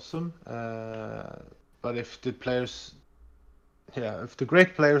would be awesome. But if the players, if the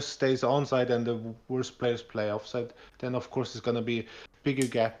great players stays onside and the worst players play offside, then of course it's going to be bigger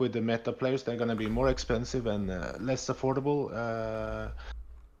gap with the meta players. They're going to be more expensive and less affordable.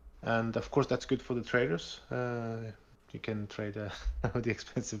 And of course that's good for the traders. You can trade the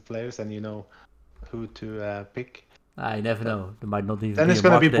expensive players, and you know who to pick. I never know. There might not even then be it's a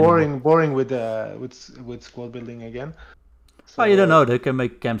going to be market boring with squad building again. So, you don't know. They can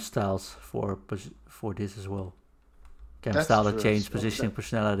make camp styles for this as well. Camp style that change positioning,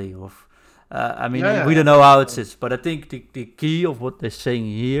 personality. We don't know how it is, but I think the key of what they're saying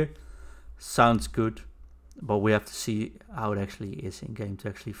here sounds good, but we have to see how it actually is in game to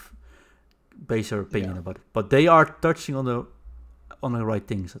actually base our opinion about it. But they are touching on the right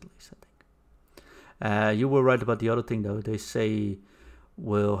things, at least, I think. You were right about the other thing, though. They say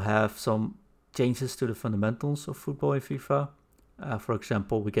we'll have some changes to the fundamentals of football in FIFA. For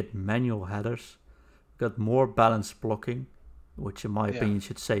example, we get manual headers, we got more balanced blocking, which in my opinion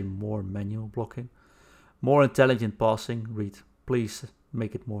should say more manual blocking, more intelligent passing, please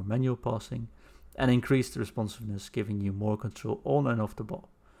make it more manual passing, and increase the responsiveness, giving you more control on and off the ball.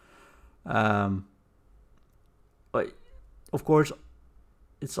 But of course,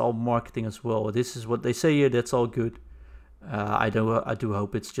 it's all marketing as well. This is what they say here. That's all good. I do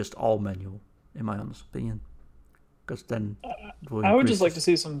hope it's just all manual, in my honest opinion, because then I would just like to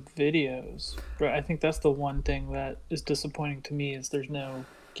see some videos. Right? I think that's the one thing that is disappointing to me, is there's no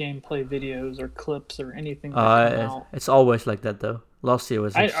gameplay videos or clips or anything. It's always like that, though. Last year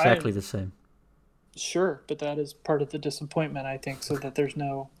was exactly the same. Sure, but that is part of the disappointment, I think, so that there's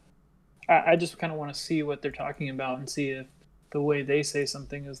no... I just kind of want to see what they're talking about and see if the way they say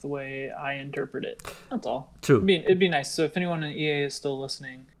something is the way I interpret it. That's all. True. It'd be nice. So if anyone in EA is still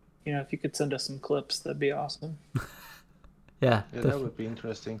listening, if you could send us some clips, that'd be awesome. Yeah, that would be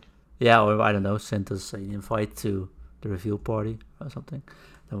interesting. Yeah, or I don't know, send us an invite to the reveal party or something.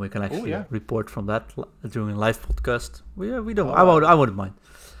 Then we can actually report from that during a live podcast. We don't. I wouldn't mind.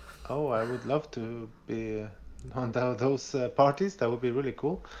 Oh, I would love to be on those parties. That would be really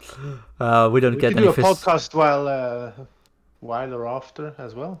cool. We don't get any. We could do a podcast while or after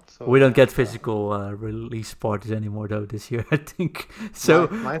as well. So we don't get physical release parties anymore, though, this year, I think. So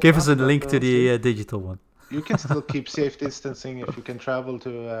give us a link to the digital one. You can still keep safe distancing if you can travel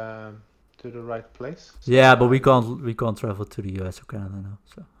to the right place. So, but we can't travel to the US or Canada now.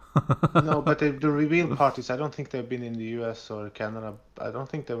 So. No, but the reveal parties, I don't think they've been in the US or Canada. I don't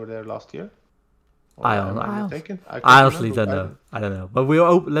think they were there last year. I honestly don't know. I don't know. But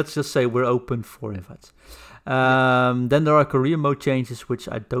let's just say we're open for invites. Then there are career mode changes, which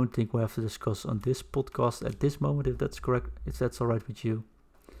I don't think we'll have to discuss on this podcast at this moment, if that's correct, if that's all right with you.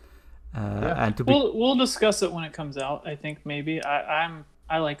 And we'll discuss it when it comes out. I think maybe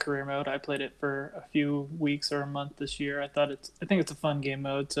I like career mode. I played it for a few weeks or a month this year. I think it's a fun game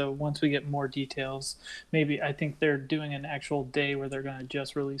mode. So once we get more details, maybe I think they're doing an actual day where they're going to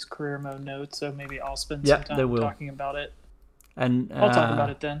just release career mode notes. So maybe I'll spend some time talking about it. And I'll talk about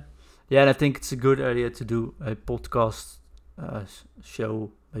it then. Yeah, and I think it's a good idea to do a podcast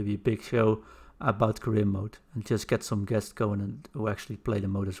show, maybe a big show about career mode, and just get some guests going and who actually play the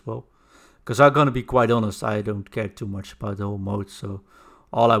mode as well. Because I'm going to be quite honest, I don't care too much about the whole mode, so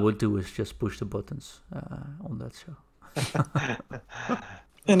all I would do is just push the buttons on that show.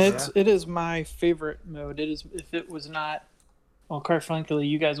 And it is my favorite mode. It is. If it was not, well, quite frankly,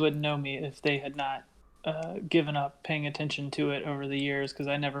 you guys wouldn't know me if they had not given up paying attention to it over the years, because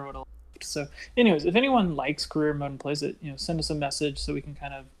I never would have. So anyways, if anyone likes career mode and plays it, send us a message so we can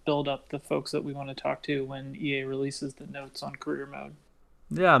kind of build up the folks that we want to talk to when EA releases the notes on career mode.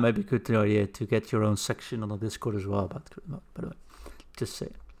 Yeah, maybe good idea to get your own section on the Discord as well about career mode, by the way. Just say.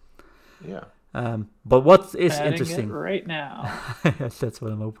 Yeah. But what is Adding interesting it right now. yes, that's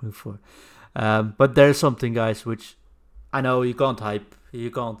what I'm hoping for. But there's something, guys, which I know you can't hype. You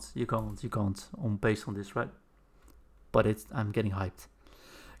can't based on this, right? But I'm getting hyped.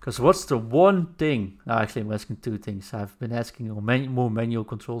 Because what's the one thing? No, actually, I'm asking two things. I've been asking on more manual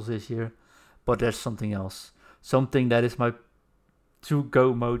controls this year, but there's something else. Something that is my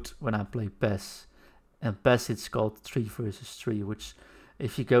to-go mode when I play PES. And PES, it's called 3 versus 3, which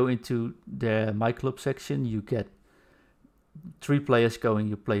if you go into the My Club section, you get 3 players going.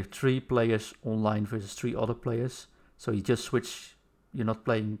 You play 3 players online versus 3 other players. So you just switch. You're not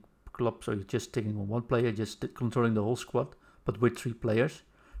playing club, so you're just taking on one player, just controlling the whole squad, but with 3 players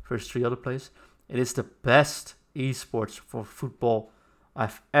versus 3 other players. It is the best esports for football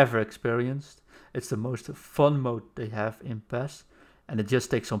I've ever experienced. It's the most fun mode they have in PES. And it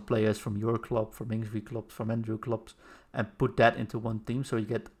just takes some players from your club, from Ingsby clubs, from Andrew clubs, and put that into one team, so you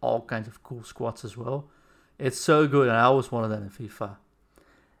get all kinds of cool squads as well. It's so good, and I always wanted that in FIFA.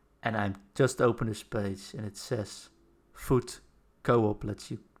 And I just opened this page, and it says, Foot Co-op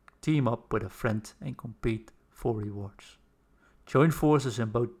lets you team up with a friend and compete for rewards. Join forces in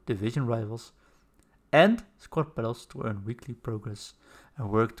both division rivals and squad battles to earn weekly progress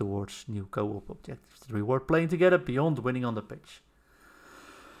and work towards new co-op objectives. The reward playing together beyond winning on the pitch.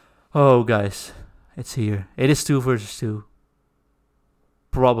 Oh, guys, it's here. It is 2 versus 2.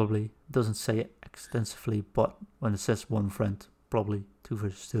 Probably. Doesn't say it extensively, but when it says one friend, probably 2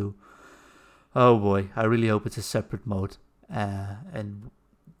 versus 2. Oh boy, I really hope it's a separate mode. And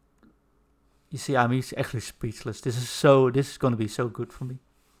you see, I'm actually speechless. This is going to be so good for me.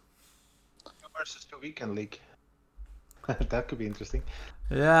 2 versus 2 weekend league. That could be interesting.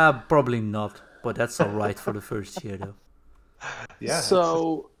 Yeah, probably not, but that's alright for the first year, though. Yeah.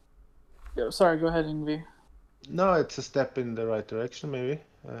 So, sorry, go ahead, Ingvi. No, it's a step in the right direction, maybe.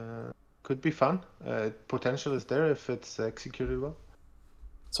 Could be fun. Potential is there if it's executed well.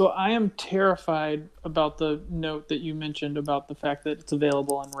 So I am terrified about the note that you mentioned about the fact that it's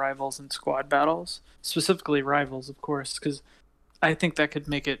available in Rivals and Squad Battles, specifically Rivals, of course, because I think that could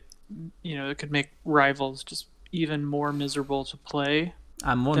make it, it could make Rivals just even more miserable to play.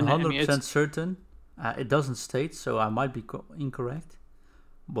 I'm 100% certain. It doesn't state, so I might be incorrect.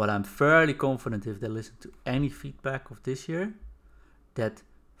 But I'm fairly confident if they listen to any feedback of this year, that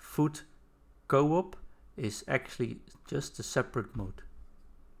Foot Co-op is actually just a separate mode,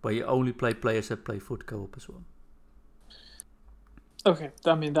 where you only play players that play Foot Co-op as well. Okay,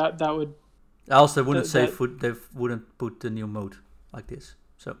 I mean that would. Else they wouldn't say Foot. They wouldn't put the new mode like this.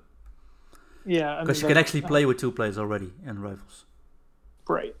 So. Yeah, because you can actually play with 2 players already in Rivals.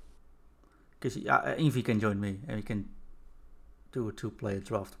 Right. Because Envy can join me, and we can do a 2-player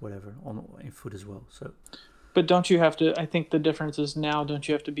draft, whatever, in Foot as well. So. But don't you have to? I think the difference is now. Don't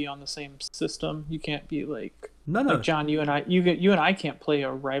you have to be on the same system? You can't be like. No. Like John, you and I can't play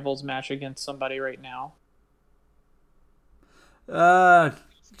a Rivals match against somebody right now. Yeah,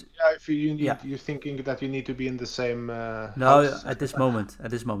 if you're thinking that you need to be in the same. No, house. at this moment.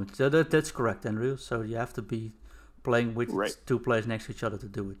 So that's correct, Andrew. So you have to be playing with 2 players next to each other to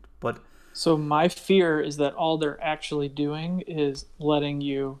do it. But so my fear is that all they're actually doing is letting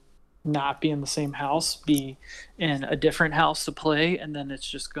you not be in the same house, be in a different house to play, and then it's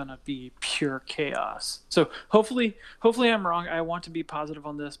just gonna be pure chaos. So hopefully I'm wrong. I want to be positive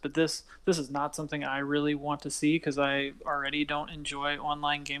on this, but this is not something I really want to see, because I already don't enjoy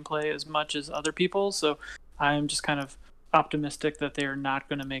online gameplay as much as other people. So I'm just kind of optimistic that they're not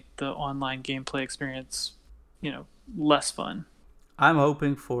going to make the online gameplay experience, less fun. I'm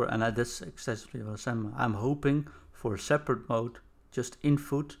hoping for, and that's excessively what I'm hoping for a separate mode just in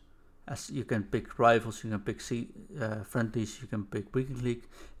Foot. As you can pick Rivals, you can pick friendlies, you can pick Weekend League,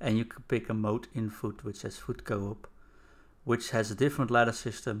 and you can pick a mode in Foot which has Foot Co-op, which has a different ladder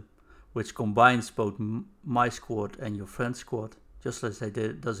system, which combines both my squad and your friend's squad, just as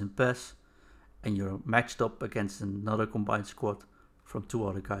does in PES, and you're matched up against another combined squad from 2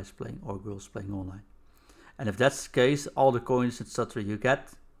 other guys playing or girls playing online. And if that's the case, all the coins, etc. you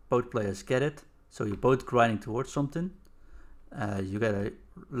get, both players get it, so you're both grinding towards something. You get a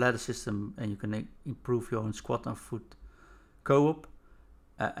ladder system, and you can improve your own squad on Foot Co-op,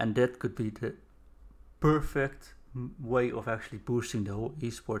 and that could be the perfect way of actually boosting the whole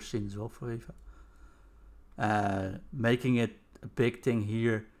esports scene as well for FIFA. Making it a big thing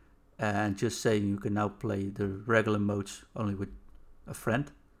here, and just saying you can now play the regular modes only with a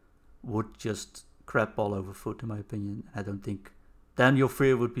friend would just crap all over Foot, in my opinion. I don't think then your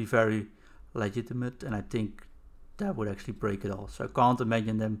fear would be very legitimate, and I think that would actually break it all. So I can't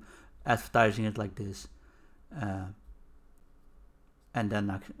imagine them advertising it like this. And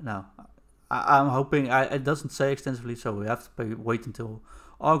then I'm hoping. It doesn't say extensively, so we have to wait until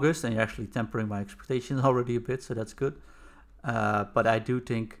August, and you're actually tempering my expectations already a bit, so that's good. But I do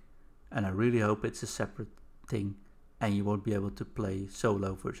think, and I really hope it's a separate thing, and you won't be able to play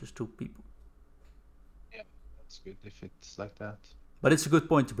solo versus 2 people. Yeah, that's good if it's like that. But it's a good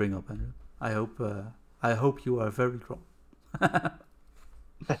point to bring up, Andrew. I hope you are very wrong.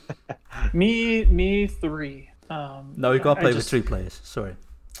 Me 3. No, you can't play with 3 players. Sorry.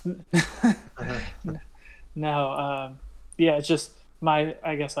 No, yeah, it's just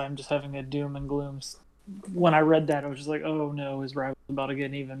I guess I'm just having a doom and gloom. When I read that, I was just like, oh no, his rival's about to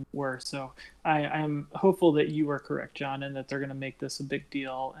get even worse. So I'm hopeful that you are correct, John, and that they're going to make this a big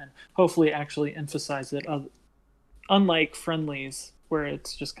deal and hopefully actually emphasize it. Unlike friendlies, where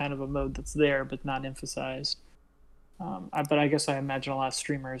it's just kind of a mode that's there but not emphasized. But I guess I imagine a lot of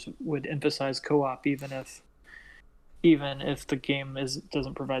streamers would emphasize co-op even if the game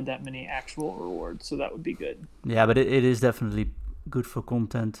doesn't provide that many actual rewards, so that would be good. Yeah, but it is definitely good for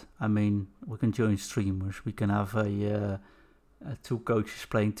content. I mean, we can join streamers. We can have 2 coaches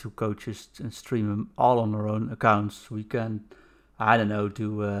playing 2 coaches and stream them all on their own accounts. We can, I don't know,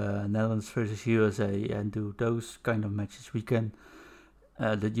 do Netherlands versus USA and do those kind of matches. We can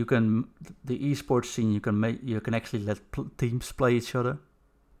the esports scene. You can actually let teams play each other.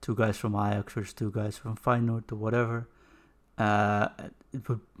 2 guys from Ajax versus 2 guys from Feyenoord or whatever. It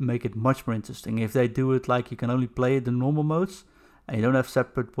would make it much more interesting. If they do it like you can only play the normal modes and you don't have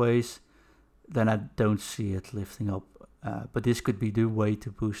separate ways, then I don't see it lifting up. But this could be the way to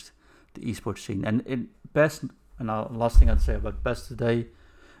boost the esports scene. And last thing I'd say about PES today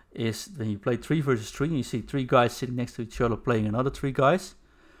is when you play 3 versus 3 and you see 3 guys sitting next to each other playing another 3 guys,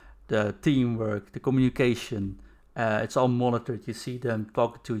 the teamwork, the communication, it's all monitored. You see them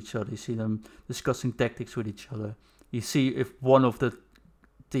talking to each other. You see them discussing tactics with each other. You see if one of the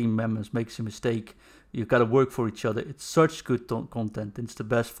team members makes a mistake, you gotta work for each other. It's such good content. It's the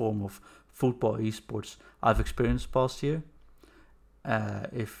best form of football esports I've experienced past year.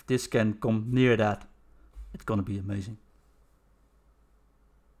 If this can come near that, it's gonna be amazing.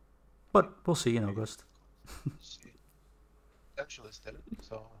 But we'll see in August. Potential is there,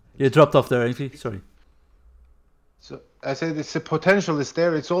 so You dropped off there, Envy. Sorry. So I said the potential is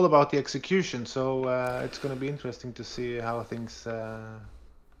there. It's all about the execution. So it's going to be interesting to see how things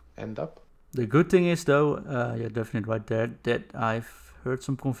end up. The good thing is, though, you're definitely right there, that I've heard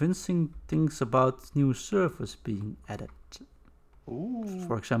some convincing things about new servers being added. Ooh,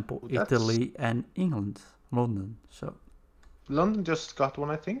 For example, Italy and England, London. So London just got one,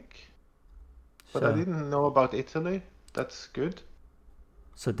 I think. But I didn't know about Italy. That's good.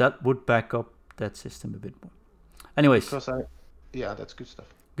 So that would back up that system a bit more. Anyways, that's good stuff.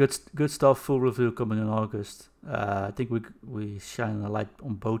 Good stuff. Full review coming in August. I think we shine a light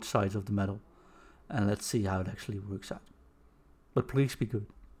on both sides of the medal, and let's see how it actually works out. But please be good.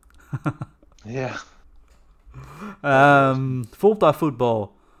 Yeah. Volta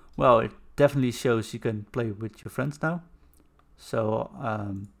football. Well, it definitely shows you can play with your friends now. So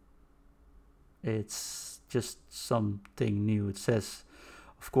it's just something new. It says,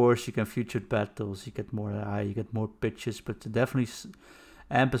 of course, you can feature battles, you get more AI, you get more pitches, but it definitely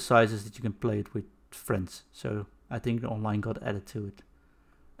emphasizes that you can play it with friends. So I think online got added to it.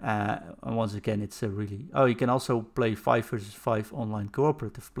 And once again, it's a really... Oh, you can also play 5 versus 5 online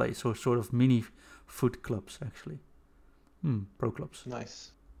cooperative play. So sort of mini foot clubs, actually. Pro clubs.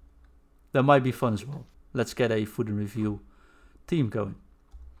 Nice. That might be fun as well. Let's get a food and review team going.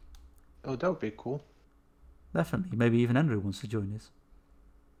 Oh, that would be cool. Definitely. Maybe even Andrew wants to join this.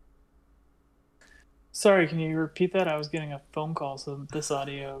 Sorry, can you repeat that? I was getting a phone call, so this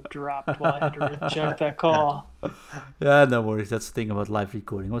audio dropped while I had to reject that call. Yeah, no worries. That's the thing about live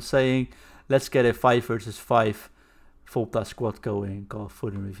recording. I was saying, let's get a 5 versus 5 Volta squad going called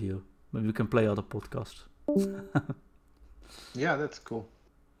Food and Review. Maybe we can play other podcasts. Yeah, that's cool.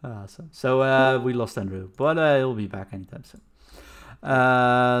 So we lost Andrew, but he'll be back anytime soon.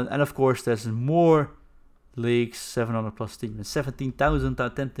 And of course, there's more leagues, 700 plus teams, and 17,000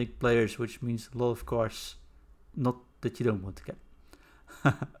 authentic players, which means a lot of cars, not that you don't want to get.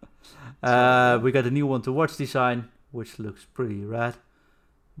 We got a new one to watch design, which looks pretty rad,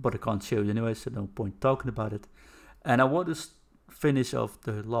 but I can't show you anyway, so no point talking about it. And I want to finish off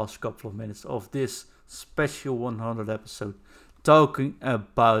the last couple of minutes of this special 100 episode talking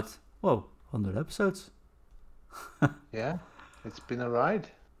about 100 episodes. Yeah, it's been a ride.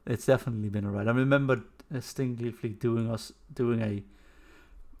 It's definitely been a ride. I remember distinctly doing a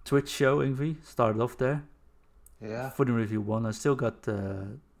Twitch show. Ingvi started off there. Yeah. Food and Review 1. I still got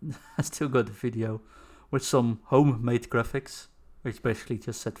the video with some homemade graphics, which basically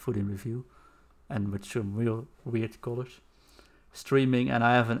just said Food and Review and with some real weird colors. Streaming,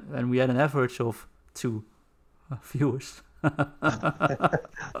 and we had an average of 2 viewers. But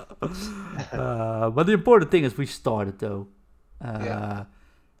the important thing is we started though, and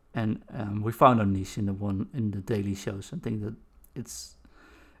we found our niche in the daily shows. I think that it's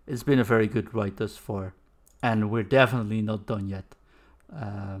been a very good ride thus far, and we're definitely not done yet.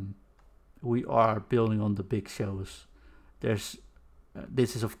 We are building on the big shows. This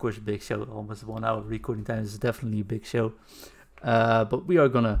is of course a big show, almost 1 hour recording time. This is definitely a big show, but we are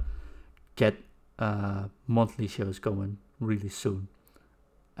gonna get monthly shows going really soon.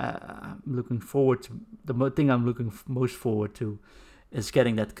 I'm looking forward to the thing I'm looking most forward to is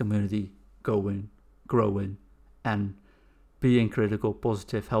getting that community going, growing, and being critical,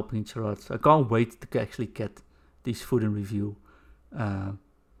 positive, helping each other out. I can't wait to actually get these food and review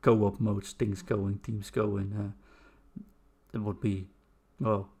co-op modes, things going, teams going. It would be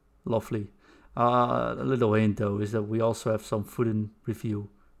lovely. A little hint though is that we also have some food and review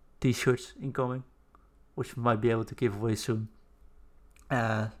t-shirts incoming, which we might be able to give away soon.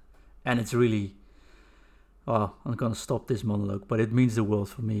 And it's really, I'm gonna stop this monologue, but it means the world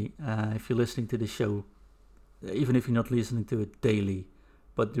for me. If you're listening to the show, even if you're not listening to it daily,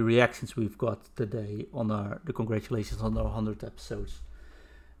 but the reactions we've got today on the congratulations on our 100 episodes,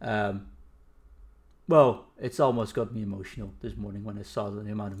 it's almost got me emotional this morning when I saw the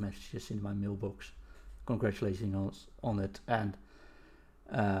amount of messages in my mailbox congratulating us on it. And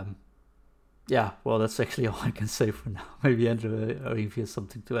that's actually all I can say for now. Maybe Andrew or if you have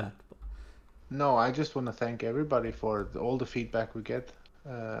something to add. No, I just want to thank everybody for all the feedback we get.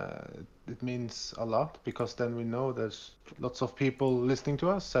 It means a lot because then we know there's lots of people listening to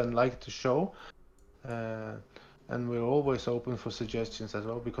us and like the show. And we're always open for suggestions as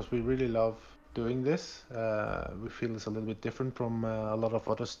well because we really love doing this. We feel it's a little bit different from a lot of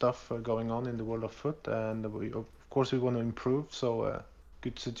other stuff going on in the world of foot, and of course we want to improve. So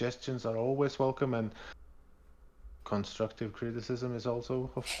good suggestions are always welcome, and constructive criticism is also,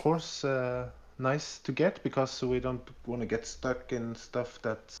 of course, nice to get because we don't want to get stuck in stuff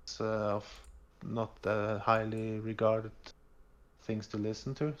that's of not highly regarded things to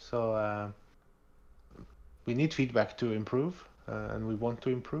listen to. So we need feedback to improve, and we want to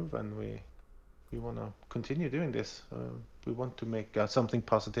improve, and we want to continue doing this. We want to make something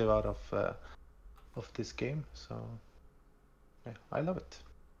positive out of this game. So yeah, I love it.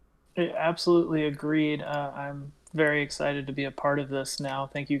 Absolutely agreed. I'm very excited to be a part of this now.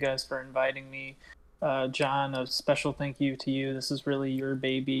 Thank you guys for inviting me. John, a special thank you to you. This is really your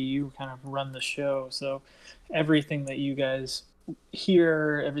baby. You kind of run the show. So everything that you guys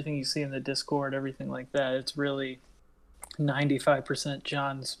hear, everything you see in the Discord, everything like that, it's really 95%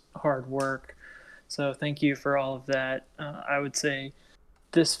 John's hard work. So thank you for all of that. I would say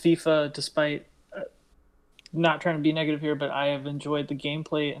this FIFA, despite not trying to be negative here, but I have enjoyed the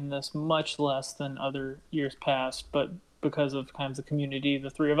gameplay in this much less than other years past. But because of kind of the community the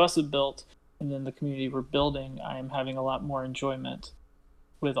three of us have built, and then the community we're building, I am having a lot more enjoyment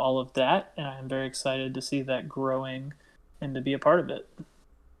with all of that, and I'm very excited to see that growing and to be a part of it.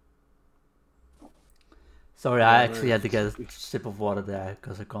 Sorry, I actually had to get a sip of water there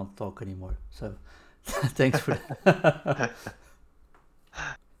because I can't talk anymore. So thanks for that.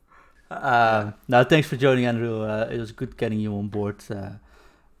 Now, thanks for joining, Andrew. It was good getting you on board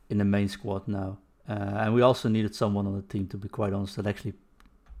in the main squad now. And we also needed someone on the team, to be quite honest, that actually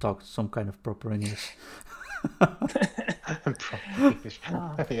talked some kind of proper English.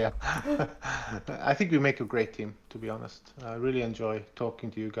 Yeah. I think we make a great team, to be honest. I really enjoy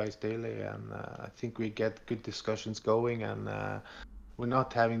talking to you guys daily, and I think we get good discussions going, and we're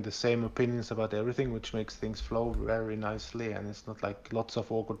not having the same opinions about everything, which makes things flow very nicely, and it's not like lots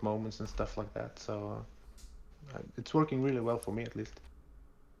of awkward moments and stuff like that. So it's working really well for me, at least.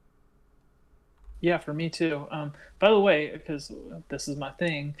 Yeah, for me too. By the way, because this is my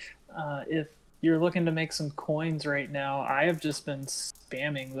thing, if you're looking to make some coins right now, I have just been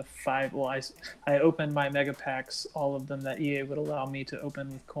spamming the 5. Well, I opened my mega packs, all of them that EA would allow me to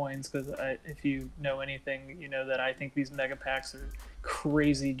open with coins, because if you know anything, you know that I think these mega packs are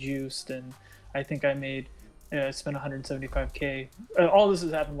crazy juiced, and I think I spent 175k. All this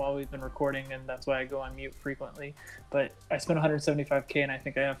has happened while we've been recording, and that's why I go on mute frequently. But I spent 175k, and I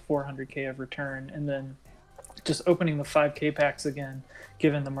think I have 400k of return. And then just opening the 5k packs again,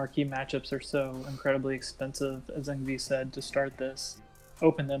 given the marquee matchups are so incredibly expensive, as Yngvi said, to start this.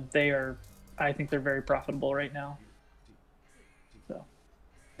 Open them. I think they're very profitable right now. So,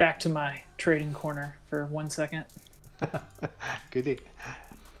 back to my trading corner for 1 second. Goodie.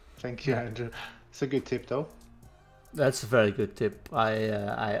 Thank you, Andrew. It's a good tip, though. That's a very good tip.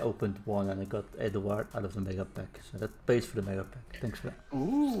 I opened one and I got Eduard out of the mega pack, so that pays for the mega pack. Thanks for that.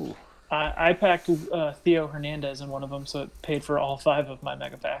 Ooh. I packed Theo Hernandez in one of them, so it paid for all 5 of my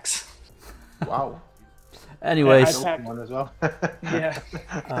mega packs. Wow. Anyways, I packed- One as well.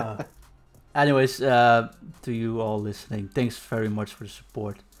 Yeah. anyways, to you all listening, thanks very much for the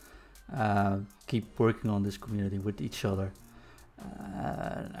support. Keep working on this community with each other.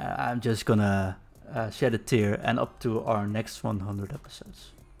 I'm just gonna shed a tear and up to our next 100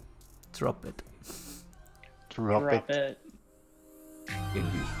 episodes. Drop it. Drop Drop it. it.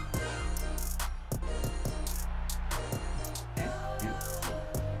 Indeed.